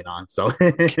McMahon going on. So.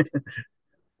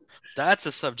 That's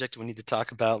a subject we need to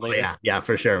talk about later. Yeah,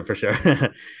 for sure.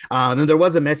 Then there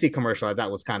was a Messi commercial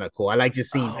that was kind of cool. I like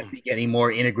just seeing Messi getting more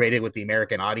integrated with the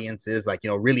American audiences, like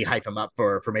really hype him up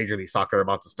for Major League Soccer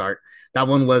about to start. That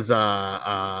one was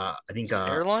I think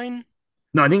airline.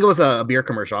 No, I think it was a beer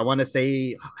commercial. I want to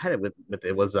say I had it with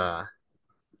it was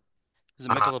Is it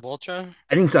Michelob Ultra?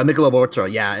 I think so, Michelob Ultra.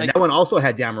 Yeah, and that one also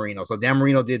had Dan Marino. So Dan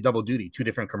Marino did double duty, 2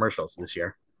 different commercials this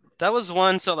year. That was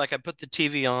one. So like I put the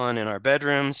TV on in our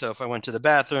bedroom. So if I went to the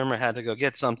bathroom or had to go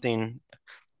get something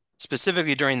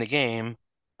specifically during the game,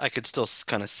 I could still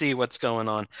kind of see what's going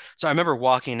on. So I remember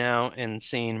walking out and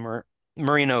seeing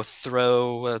Marino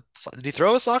throw. Did he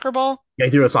throw a soccer ball? Yeah,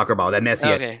 he threw a soccer ball. That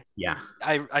Messi. Okay. Yeah.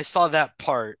 I saw that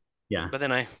part. Yeah. But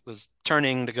then I was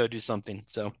turning to go do something.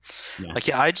 So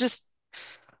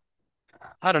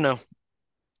I don't know.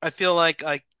 I feel like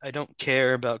I don't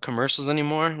care about commercials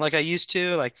anymore like I used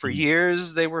to. Like for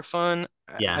years they were fun.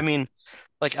 Yeah. I mean,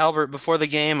 like Albert, before the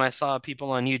game, I saw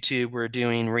people on YouTube were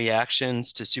doing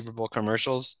reactions to Super Bowl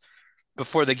commercials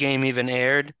before the game even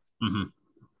aired.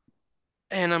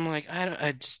 And I'm like,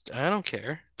 I don't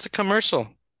care. It's a commercial.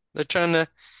 They're trying to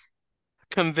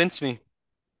convince me.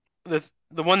 The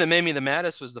one that made me the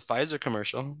maddest was the Pfizer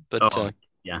commercial, but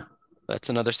yeah, that's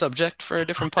another subject for a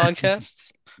different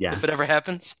podcast. Yeah, if it ever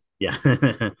happens. Yeah.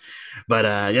 But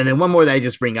and then one more that I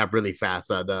just bring up really fast,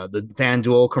 the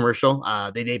FanDuel commercial.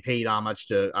 They paid homage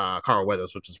to Carl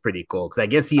Weathers, which was pretty cool because I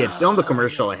guess he had filmed the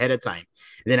commercial ahead of time.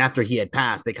 And then after he had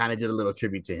passed, they kind of did a little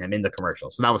tribute to him in the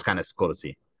commercial. So that was kind of cool to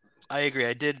see. I agree.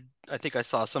 I think I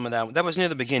saw some of that. That was near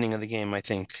the beginning of the game, I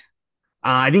think.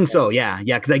 I think so. Yeah.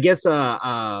 Because I guess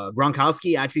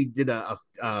Gronkowski actually did a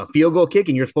field goal kick,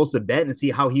 and you're supposed to bet and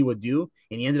see how he would do,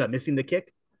 and he ended up missing the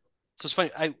kick. So it's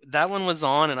funny. That one was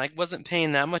on, and I wasn't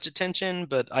paying that much attention.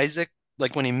 But Isaac,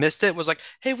 like when he missed it, was like,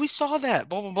 "Hey, we saw that."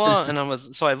 Blah blah blah. And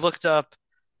I looked up,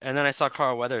 and then I saw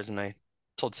Carl Weathers, and I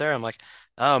told Sarah, I'm like,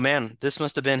 "Oh man, this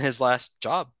must have been his last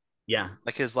job." Yeah.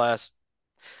 Like his last,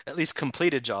 at least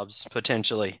completed jobs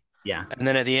potentially. Yeah. And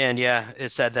then at the end,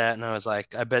 it said that, and I was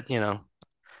like, I bet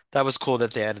that was cool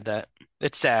that they added that.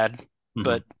 It's sad,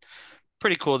 but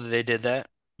pretty cool that they did that.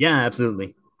 Yeah,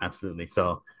 absolutely.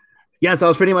 So, yeah, so that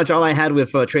was pretty much all I had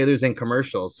with trailers and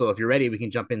commercials. So if you're ready, we can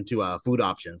jump into food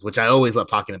options, which I always love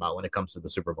talking about when it comes to the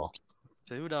Super Bowl.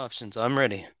 Food options. I'm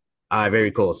ready.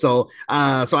 Very cool. So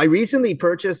I recently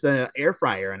purchased an air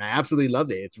fryer and I absolutely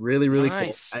loved it. It's really, really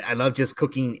nice. Cool. I love just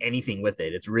cooking anything with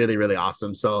it. It's really, really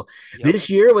awesome. So this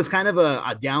year was kind of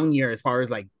a down year as far as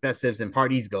like festives and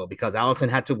parties go because Allison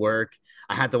had to work.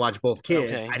 I had to watch both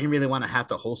kids. I didn't really want to have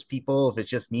to host people if it's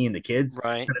just me and the kids.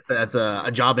 Right. That's a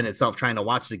job in itself trying to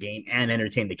watch the game and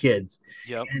entertain the kids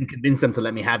and convince them to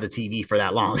let me have the TV for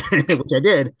that long, which I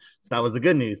did. So that was the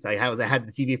good news. I had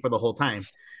the TV for the whole time.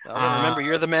 Remember,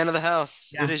 you're the man of the house.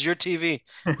 Yeah. It is your TV.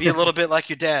 Be a little bit like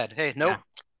your dad. Hey, nope.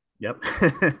 Yeah. Yep.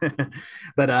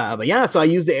 But yeah, so I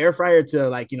used the air fryer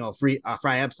to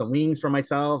fry up some wings for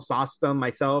myself, sauce them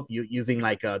myself using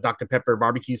like Dr. Pepper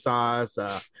barbecue sauce,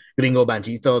 Gringo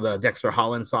Banjito, the Dexter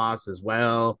Holland sauce as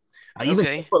well. Even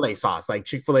Okay. Chick-fil-A sauce, like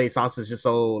Chick-fil-A sauce is just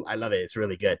so I love it. It's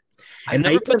really good. I've And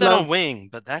I never put even that love on wing,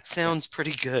 but that sounds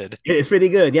pretty good. it's pretty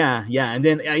good, yeah, yeah. And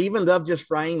then I even love just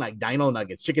frying like dino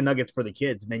nuggets, chicken nuggets for the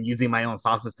kids, and then using my own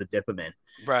sauces to dip them in.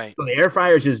 Right. So the air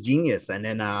fryer is just genius. And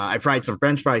then I fried some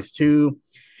French fries too.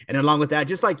 And along with that,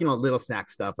 just like little snack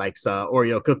stuff like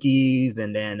Oreo cookies,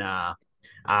 and then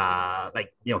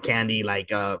like candy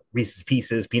like Reese's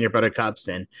Pieces, peanut butter cups,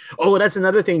 and oh, that's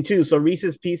another thing too. So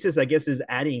Reese's Pieces, I guess, is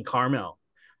adding caramel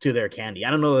to their candy. I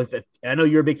don't know if I know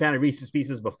you're a big fan of Reese's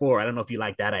Pieces before. I don't know if you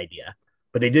like that idea,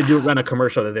 but they did run a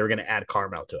commercial that they were going to add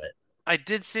caramel to it. I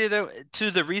did see that to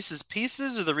the Reese's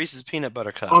Pieces or the Reese's Peanut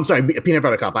Butter Cup. Oh, I'm sorry, peanut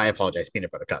butter cup. I apologize, peanut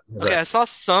butter cup. Okay, I saw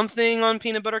something on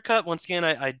Peanut Butter Cup. Once again,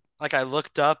 I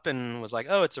looked up and was like,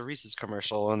 oh, it's a Reese's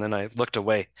commercial, and then I looked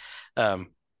away.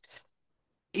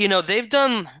 They've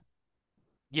done.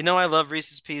 I love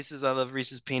Reese's Pieces. I love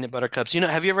Reese's Peanut Butter Cups.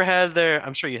 Have you ever had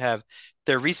I'm sure you have,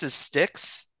 their Reese's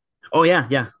Sticks? Oh yeah,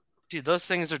 yeah. Dude, those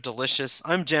things are delicious.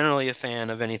 I'm generally a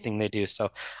fan of anything they do, so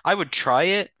I would try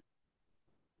it,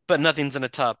 but nothing's in a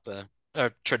top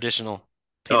a traditional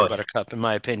peanut butter cup, in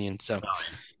my opinion. So,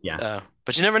 yeah.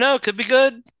 But you never know; it could be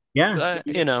good. Yeah.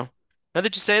 Now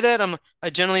that you say that, I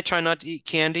generally try not to eat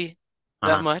candy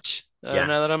that much. Now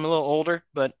that I'm a little older,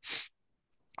 but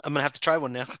I'm gonna have to try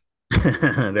one now.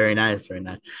 Very nice, very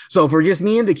nice. So for just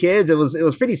me and the kids, it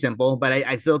was pretty simple, but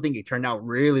I still think it turned out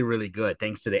really, really good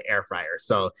thanks to the air fryer.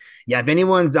 So yeah, if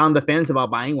anyone's on the fence about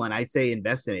buying one, I'd say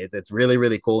invest in it. It's really,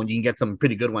 really cool, and you can get some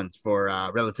pretty good ones for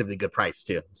relatively good price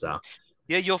too. So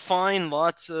yeah, you'll find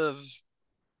lots of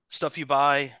stuff you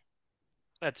buy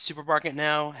at the supermarket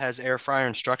now has air fryer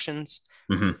instructions.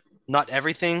 Mm-hmm. Not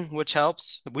everything, which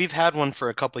helps. We've had one for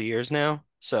a couple of years now,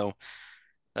 so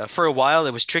for a while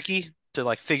it was tricky to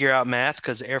like figure out math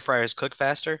because air fryers cook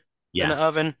faster than the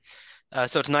oven.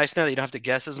 So it's nice now that you don't have to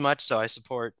guess as much. So I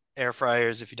support air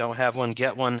fryers. If you don't have one,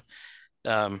 get one.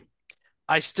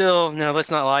 I still, now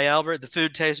let's not lie, Albert, the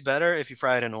food tastes better if you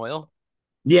fry it in oil.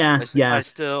 Yeah,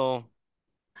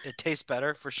 It tastes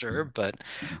better for sure, but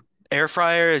air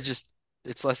fryer is just,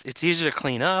 it's easier to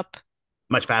clean up.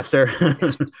 Much faster.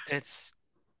 It's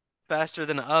faster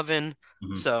than an oven.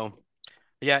 Mm-hmm. So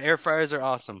yeah, air fryers are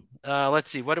awesome.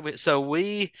 Let's see,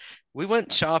 we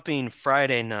went shopping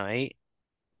Friday night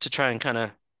to try and kind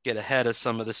of get ahead of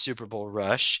some of the Super Bowl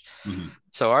rush. Mm-hmm.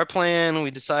 So our plan, we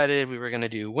decided we were going to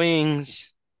do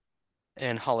wings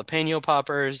and jalapeno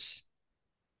poppers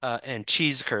and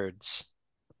cheese curds.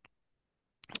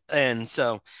 And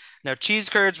so now cheese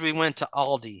curds, we went to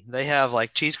Aldi. They have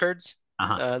like cheese curds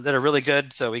that are really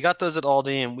good. So we got those at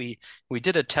Aldi, and we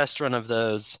did a test run of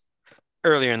those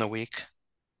earlier in the week.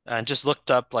 And just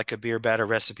looked up like a beer batter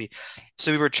recipe.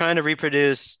 So we were trying to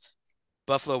reproduce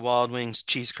Buffalo Wild Wings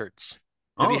cheese curds.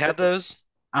 Have you had those?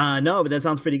 No, but that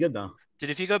sounds pretty good though. Dude,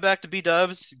 if you go back to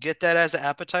B-Dubs, get that as an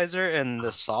appetizer, and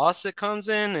the sauce it comes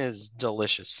in is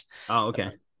delicious. Oh, okay.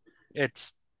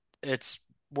 It's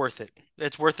worth it.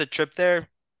 It's worth a trip there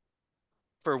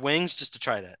for wings just to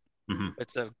try that. Mm-hmm.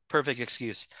 It's a perfect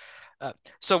excuse.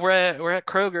 So we're at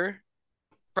Kroger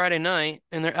Friday night,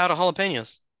 and they're out of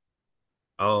jalapenos.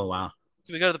 Oh, wow.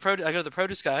 So I go to the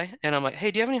produce guy, and I'm like, hey,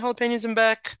 do you have any jalapenos in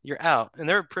back? You're out. And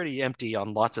they're pretty empty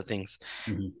on lots of things.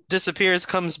 Mm-hmm. Disappears,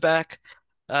 comes back.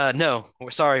 No,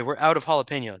 we're sorry. We're out of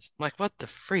jalapenos. I'm like, what the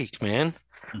freak, man?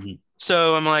 Mm-hmm.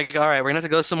 So I'm like, all right, we're going to have to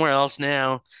go somewhere else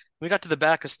now. We got to the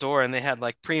back of store, and they had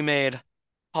like pre-made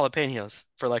jalapenos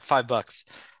for like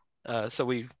 $5. So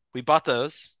we bought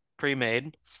those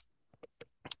pre-made.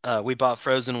 We bought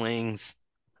frozen wings.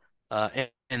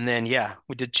 And then, yeah,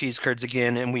 we did cheese curds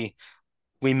again, and we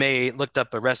looked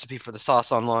up a recipe for the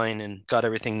sauce online and got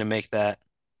everything to make that.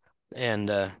 And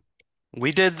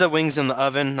we did the wings in the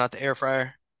oven, not the air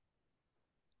fryer.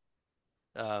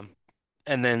 And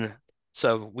then,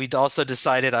 so we'd also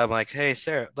decided, I'm like, hey,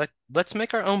 Sarah, let's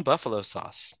make our own buffalo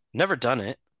sauce. Never done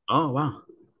it. Oh, wow.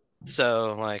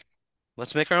 So, like,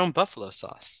 let's make our own buffalo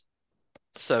sauce.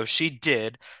 So she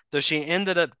did, though she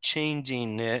ended up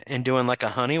changing it and doing like a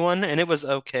honey one, and it was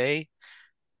okay.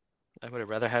 I would have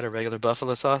rather had a regular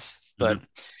buffalo sauce, but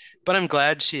I'm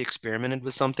glad she experimented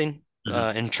with something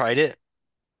and tried it.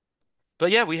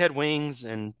 But yeah, we had wings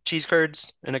and cheese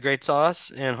curds and a great sauce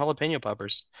and jalapeno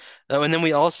poppers. Oh, and then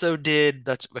we also did,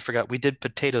 we did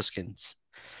potato skins.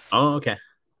 Oh, okay.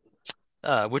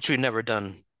 Which we've never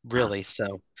done really.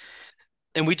 So,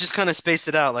 and we just kind of spaced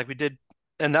it out. Like we did.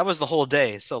 And that was the whole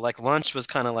day. So like lunch was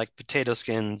kind of like potato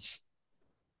skins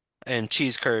and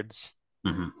cheese curds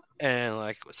and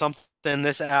like something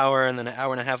this hour, and then an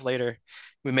hour and a half later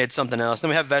we made something else. Then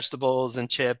we have vegetables and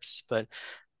chips, but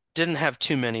didn't have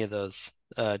too many of those.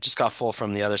 Just got full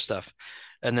from the other stuff.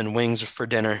 and then wings for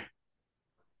dinner.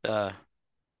 But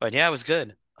yeah, it was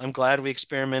good. I'm glad we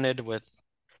experimented with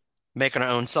making our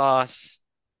own sauce,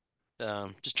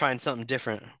 just trying something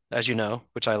different, as you know,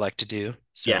 which I like to do.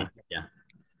 So yeah,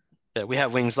 we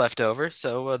have wings left over.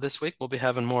 So this week we'll be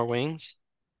having more wings.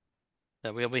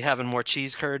 We'll be having more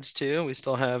cheese curds too. We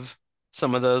still have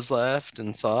some of those left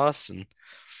and sauce, and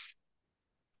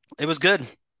it was good.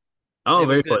 Oh, It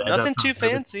was very good. cool. Nothing too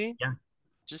fancy. Yeah.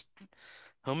 Just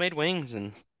homemade wings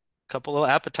and a couple of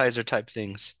appetizer type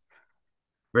things.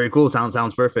 Very cool. Sounds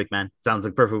perfect, man. Sounds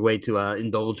like a perfect way to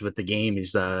indulge with the game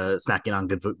is snacking on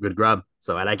good grub.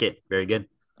 So I like it. Very good.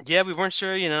 Yeah, we weren't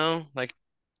sure, like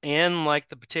Anne like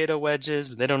the potato wedges,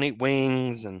 but they don't eat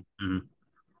wings, and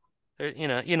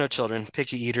they're children,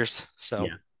 picky eaters. So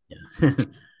yeah.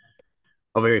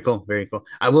 Oh, very cool. Very cool.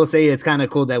 I will say it's kind of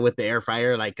cool that with the air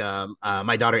fryer, like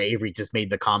my daughter Avery just made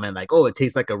the comment like, "Oh, it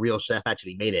tastes like a real chef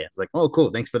actually made it." It's like, "Oh,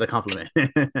 cool. Thanks for the compliment."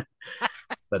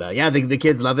 But yeah, the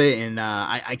kids love it, and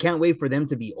I can't wait for them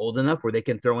to be old enough where they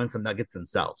can throw in some nuggets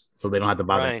themselves, so they don't have to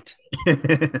bother. Right.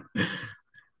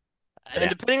 And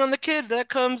depending on the kid, that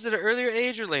comes at an earlier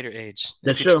age or later age.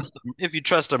 That's true. If you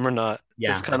trust them or not. Yeah.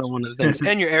 That's kind of one of the things.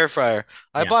 And your air fryer.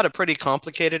 I bought a pretty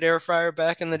complicated air fryer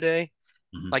back in the day.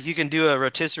 Like you can do a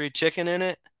rotisserie chicken in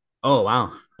it. Oh,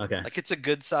 wow. Okay. Like it's a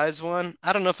good size one.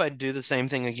 I don't know if I'd do the same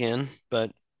thing again,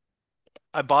 but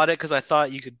I bought it because I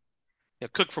thought you could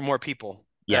cook for more people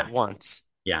at once.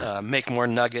 Yeah. Make more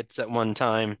nuggets at one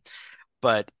time.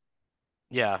 But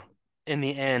yeah, in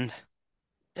the end,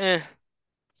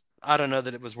 I don't know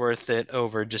that it was worth it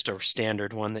over just a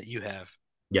standard one that you have.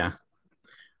 Yeah.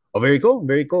 Oh, very cool.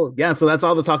 Very cool. Yeah. So that's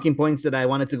all the talking points that I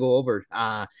wanted to go over.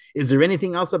 Is there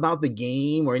anything else about the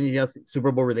game or anything else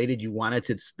Super Bowl related you wanted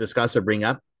to discuss or bring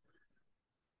up?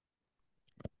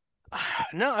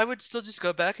 No, I would still just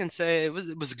go back and say it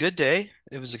was a good day.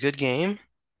 It was a good game.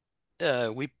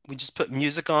 We just put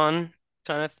music on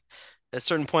kind of at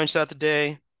certain points throughout the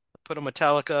day. Put on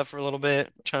Metallica for a little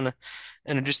bit, trying to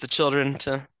introduce the children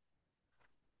to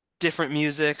different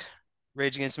music.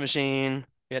 Rage Against the Machine.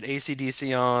 We had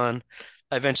AC/DC on.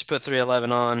 I eventually put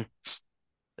 311 on.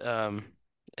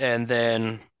 And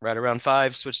then right around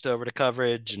 5, switched over to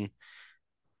coverage and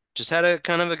just had a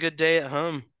kind of a good day at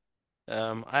home.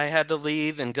 I had to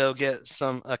leave and go get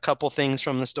a couple things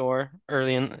from the store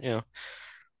early in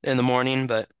the morning,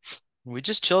 but we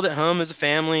just chilled at home as a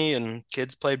family, and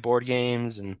kids played board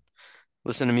games and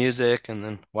listened to music and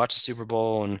then watched the Super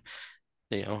Bowl. And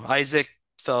Isaac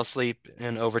fell asleep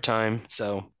in overtime,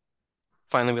 so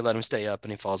finally we let him stay up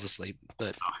and he falls asleep.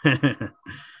 But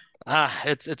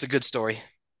it's a good story.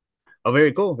 Oh,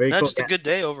 very cool. Very cool. Just a good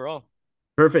day overall.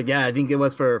 Perfect. Yeah, I think it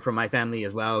was for my family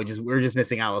as well. We're just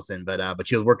missing Allison, but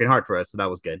she was working hard for us, so that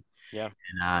was good. Yeah.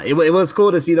 And it was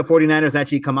cool to see the 49ers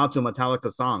actually come out to a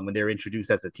Metallica song when they were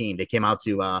introduced as a team. They came out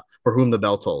to For Whom the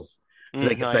Bell Tolls.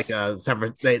 Like nice. It's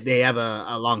like they have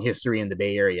a long history in the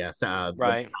Bay Area.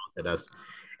 Right. Us.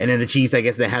 And then the Chiefs, I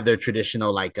guess they had their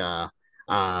traditional like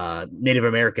Native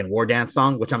American war dance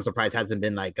song, which I'm surprised hasn't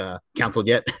been like canceled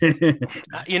yet.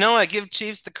 I give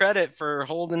Chiefs the credit for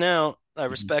holding out. I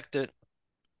respect it.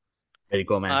 Very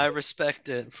cool, man. I respect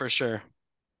it for sure.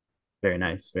 Very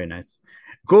nice. Very nice.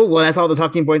 Cool. Well, that's all the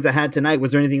talking points I had tonight.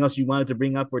 Was there anything else you wanted to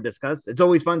bring up or discuss? It's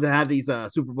always fun to have these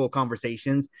Super Bowl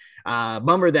conversations.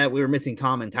 Bummer that we were missing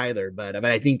Tom and Tyler, but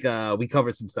I think we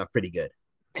covered some stuff pretty good.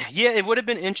 Yeah, it would have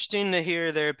been interesting to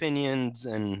hear their opinions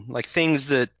and like things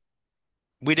that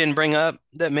we didn't bring up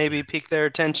that maybe piqued their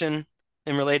attention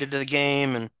and related to the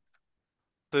game and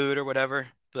food or whatever.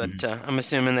 But I'm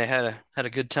assuming they had a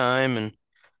good time and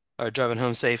are driving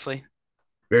home safely.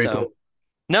 Very cool.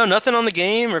 No, nothing on the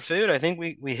game or food. I think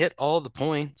we hit all the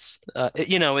points.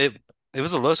 It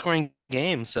was a low scoring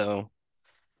game, so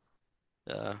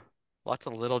lots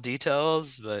of little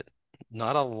details, but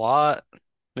not a lot.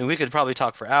 I mean, we could probably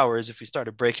talk for hours if we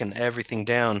started breaking everything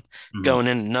down, going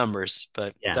into numbers,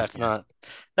 but that's not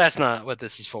what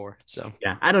this is for. So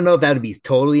yeah, I don't know if that would be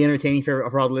totally entertaining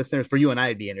for all the listeners. For you and I,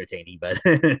 it'd be entertaining, but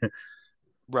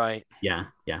right. Yeah.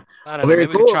 I don't know. Maybe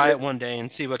we could try it one day and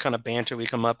see what kind of banter we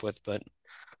come up with, but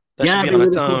that should be on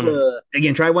its own.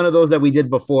 Again, try one of those that we did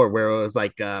before, where it was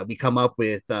like we come up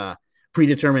with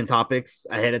predetermined topics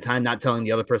ahead of time, not telling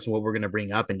the other person what we're going to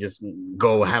bring up, and just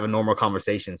go have a normal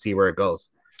conversation, see where it goes.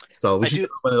 So we should do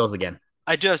one of those again.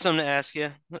 I do have something to ask you.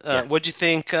 What'd you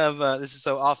think of this is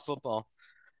so off football?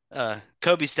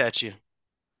 Kobe statue.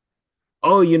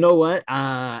 Oh, you know what?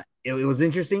 It was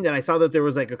interesting that I saw that there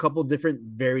was like a couple different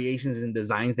variations in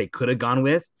designs they could have gone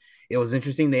with. It was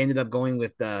interesting. They ended up going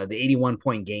with the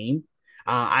 81-point game.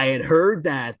 I had heard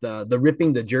that the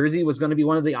ripping the jersey was going to be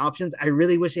one of the options. I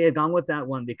really wish they had gone with that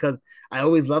one because I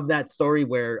always love that story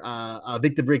where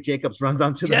Victor Brick Jacobs runs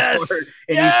onto the court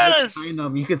and he's right behind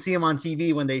them. You could see him on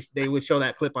TV when they would show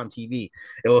that clip on TV.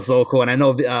 It was so cool, and I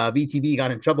know VTV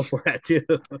got in trouble for that too.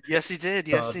 Yes, he did.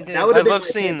 Yes, he did. I love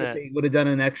seeing that. They would have done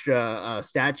an extra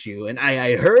statue, and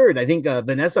I heard. I think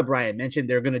Vanessa Bryant mentioned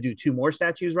they're going to do 2 more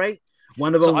statues, right?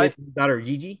 One of them with daughter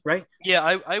Gigi, right?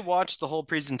 Yeah, I watched the whole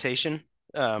presentation.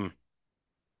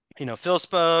 Phil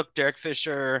spoke, Derek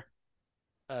Fisher,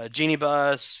 Jeannie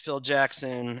Buss, Phil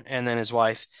Jackson, and then his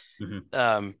wife.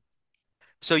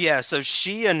 So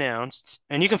she announced,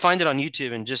 and you can find it on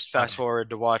YouTube and just fast forward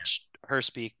to watch her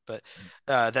speak, but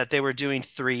that they were doing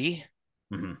 3.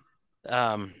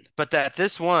 But that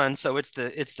this one, so it's the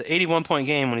 81-point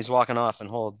game when he's walking off and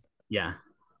holds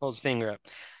his finger up.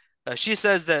 She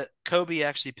says that Kobe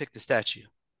actually picked the statue.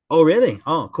 Oh, really?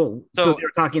 Oh, cool. So they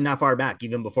were talking that far back,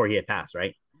 even before he had passed,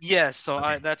 right? Yes. So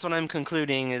that's what I'm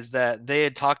concluding is that they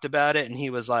had talked about it, and he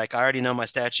was like, I already know my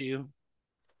statue.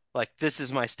 Like, this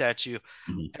is my statue.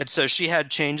 And so she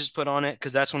had changes put on it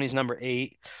because that's when he's number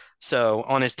 8. So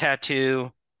on his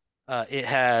tattoo, it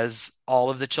has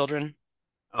all of the children.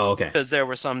 Oh, okay. Because there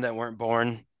were some that weren't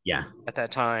born at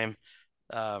that time.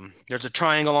 There's a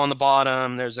triangle on the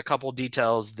bottom. There's a couple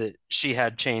details that she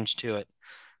had changed to it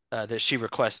that she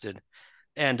requested.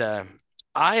 And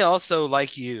I also,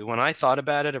 like you, when I thought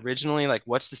about it originally, like,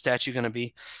 what's the statue going to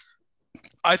be?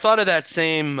 I thought of that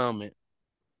same moment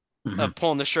of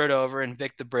pulling the shirt over and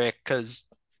Vic the Brick, because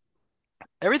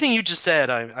everything you just said,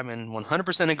 I'm in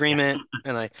 100% agreement.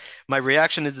 And my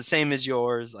reaction is the same as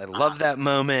yours. I love that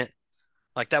moment.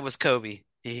 Like, that was Kobe.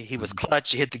 He was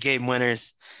clutch. He hit the game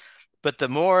winners. But the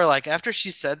more, like, after she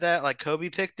said that, like, Kobe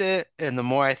picked it, and the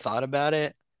more I thought about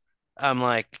it, I'm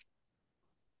like,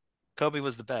 Kobe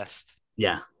was the best.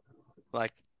 Yeah.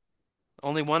 Like,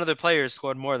 only one other player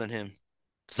scored more than him.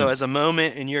 So as a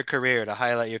moment in your career, to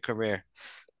highlight your career,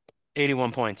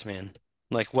 81 points, man.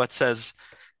 Like, what says,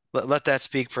 let that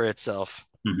speak for itself.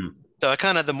 So I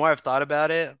kind of, the more I've thought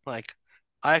about it, like,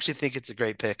 I actually think it's a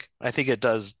great pick. I think it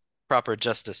does proper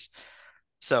justice.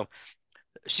 So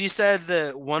she said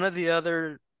that one of the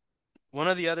other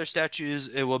statues,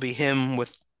 it will be him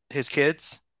with his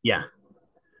kids. Yeah.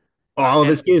 Oh, all of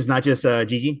his kids, not just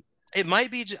Gigi? It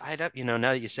might be, now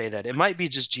that you say that, it might be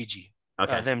just Gigi.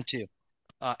 Okay. Them too.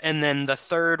 And then the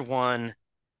third one,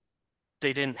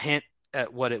 they didn't hint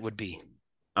at what it would be.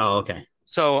 Oh, okay.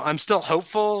 So I'm still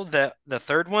hopeful that the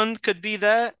third one could be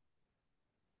that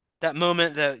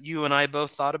moment that you and I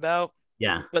both thought about.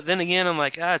 Yeah. But then again, I'm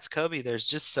like, it's Kobe. There's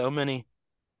so many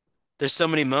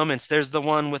moments. There's the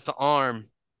one with the arm.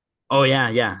 Oh,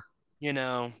 yeah.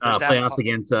 Playoffs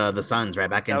against the Suns, right?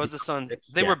 Back in that was the Suns.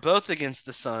 They were both against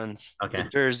the Suns. Okay. The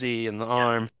jersey and the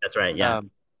arm. That's right. Yeah.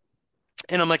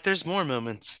 And I'm like, there's more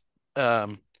moments.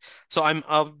 So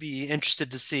I'll be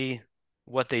interested to see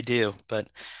what they do. But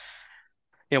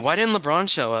why didn't LeBron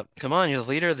show up? Come on, you're the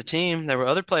leader of the team. There were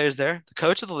other players there. The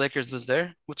coach of the Lakers was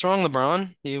there. What's wrong,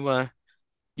 LeBron?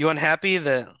 You unhappy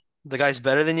that the guy's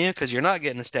better than you because you're not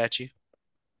getting a statue?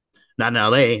 Not in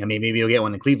LA. I mean, maybe you'll get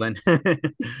one in Cleveland.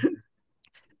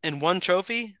 And one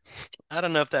trophy, I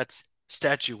don't know if that's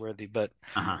statue worthy, but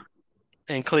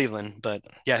in Cleveland. But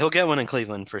yeah, he'll get one in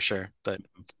Cleveland for sure. But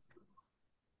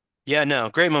yeah, no,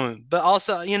 great moment. But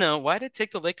also, why did it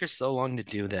take the Lakers so long to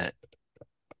do that?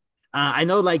 I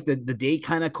know, like, the date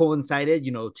kind of coincided,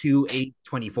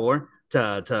 2/8/24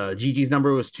 to Gigi's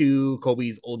number was 2,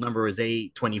 Kobe's old number was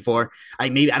 8/24. I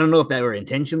don't know if they were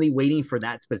intentionally waiting for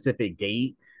that specific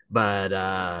date, but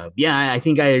I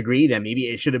think I agree that maybe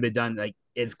it should have been done like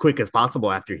as quick as possible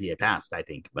after he had passed, I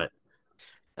think. But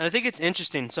and I think it's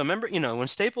interesting. So remember, when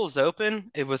Staples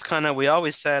opened, it was kind of, we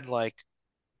always said, like,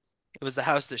 it was the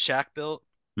house that Shaq built.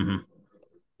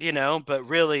 But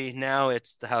really now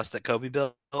it's the house that Kobe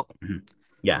built.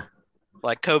 Yeah.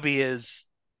 Like, Kobe is,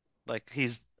 like,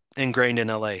 he's ingrained in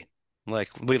LA. Like,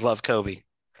 we love Kobe.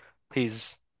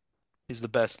 He's the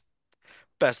best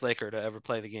Laker to ever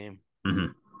play the game.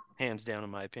 Hands down, in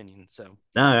my opinion. So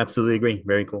no, I absolutely agree.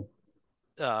 Very cool.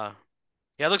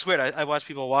 It looks weird. I watch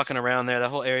people walking around there. That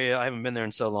whole area, I haven't been there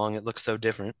in so long. It looks so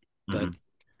different. But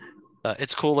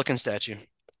it's a cool looking statue.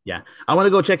 Yeah, I want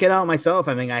to go check it out myself.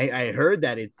 I mean, I heard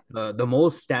that it's the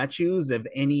most statues of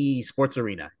any sports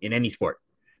arena in any sport.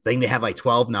 I think they have like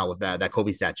 12 now with that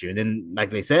Kobe statue, and then,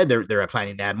 like they said, they're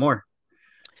planning to add more.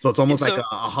 So it's almost like a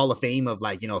Hall of Fame of,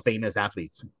 like, famous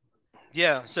athletes.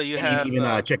 Yeah, so you have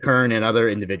even Chick Hearn and other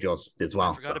individuals as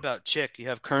well. I forgot about Chick. You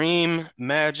have Kareem,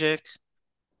 Magic,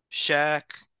 Shaq,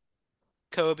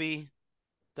 Kobe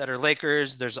that are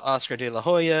Lakers. There's Oscar De La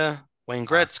Hoya. Wayne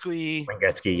Gretzky. Wayne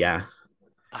Gretzky, yeah.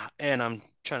 And I'm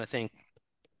trying to think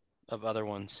of other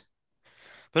ones.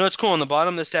 But no, it's cool. On the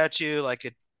bottom of the statue,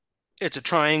 like it's a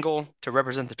triangle to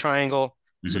represent the triangle.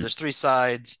 So there's 3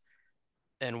 sides,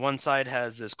 and one side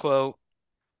has this quote.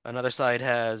 Another side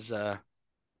has the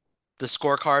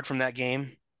scorecard from that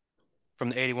game, from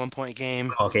the 81-point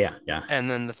game. Okay, yeah. And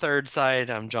then the third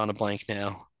side, I'm drawing a blank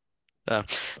now.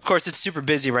 Of course, it's super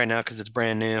busy right now because it's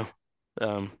brand new.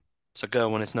 So go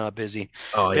when it's not busy.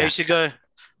 Oh, yeah. You should go.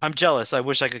 I'm jealous. I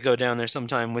wish I could go down there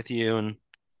sometime with you and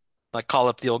like call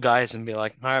up the old guys and be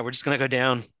like, all right, we're just going to go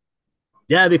down.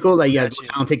 Yeah, it'd be cool. Like, go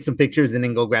down, take some pictures, and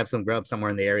then go grab some grub somewhere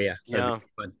in the area. Yeah.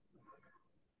 Fun.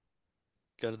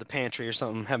 Go to the pantry or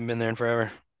something. Haven't been there in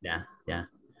forever. Yeah.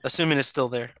 Assuming it's still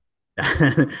there.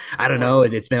 I don't know.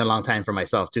 It's been a long time for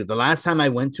myself, too. The last time I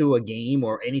went to a game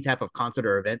or any type of concert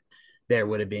or event, there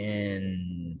would have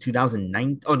been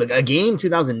 2009. Oh, a game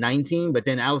 2019. But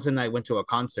then Allison and I went to a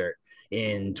concert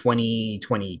in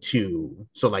 2022.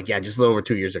 So, like, yeah, just a little over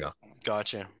 2 years ago.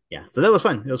 Gotcha. Yeah. So that was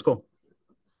fun. It was cool.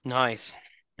 Nice.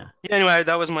 Yeah. Anyway,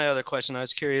 that was my other question. I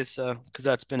was curious because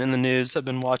that's been in the news. I've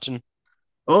been watching.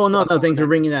 Oh, no. Thanks for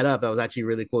bringing that up. That was actually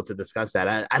really cool to discuss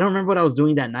that. I don't remember what I was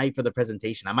doing that night for the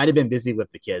presentation. I might have been busy with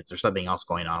the kids or something else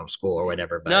going on with school or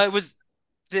whatever. But... No, it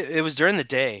was during the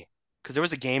day because there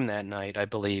was a game that night, I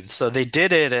believe. So they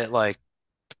did it at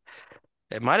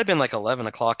it might have been like 11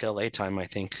 o'clock LA time, I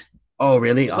think. Oh,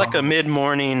 really? It's like a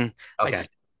mid-morning. Okay.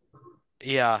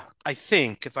 I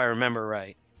think, if I remember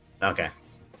right. Okay.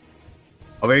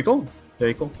 Oh, very cool.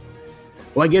 Very cool.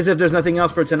 Well, I guess if there's nothing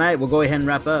else for tonight, we'll go ahead and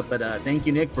wrap up. But thank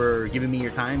you, Nick, for giving me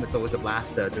your time. It's always a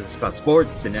blast to discuss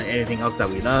sports and anything else that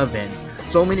we love. And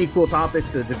so many cool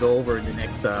topics to go over in the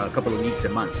next couple of weeks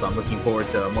and months. So I'm looking forward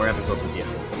to more episodes with you.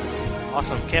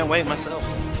 Awesome. Can't wait myself.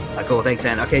 Cool. Thanks,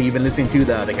 man. Okay, you've been listening to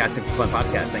the Casting for Fun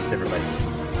podcast. Thanks, everybody.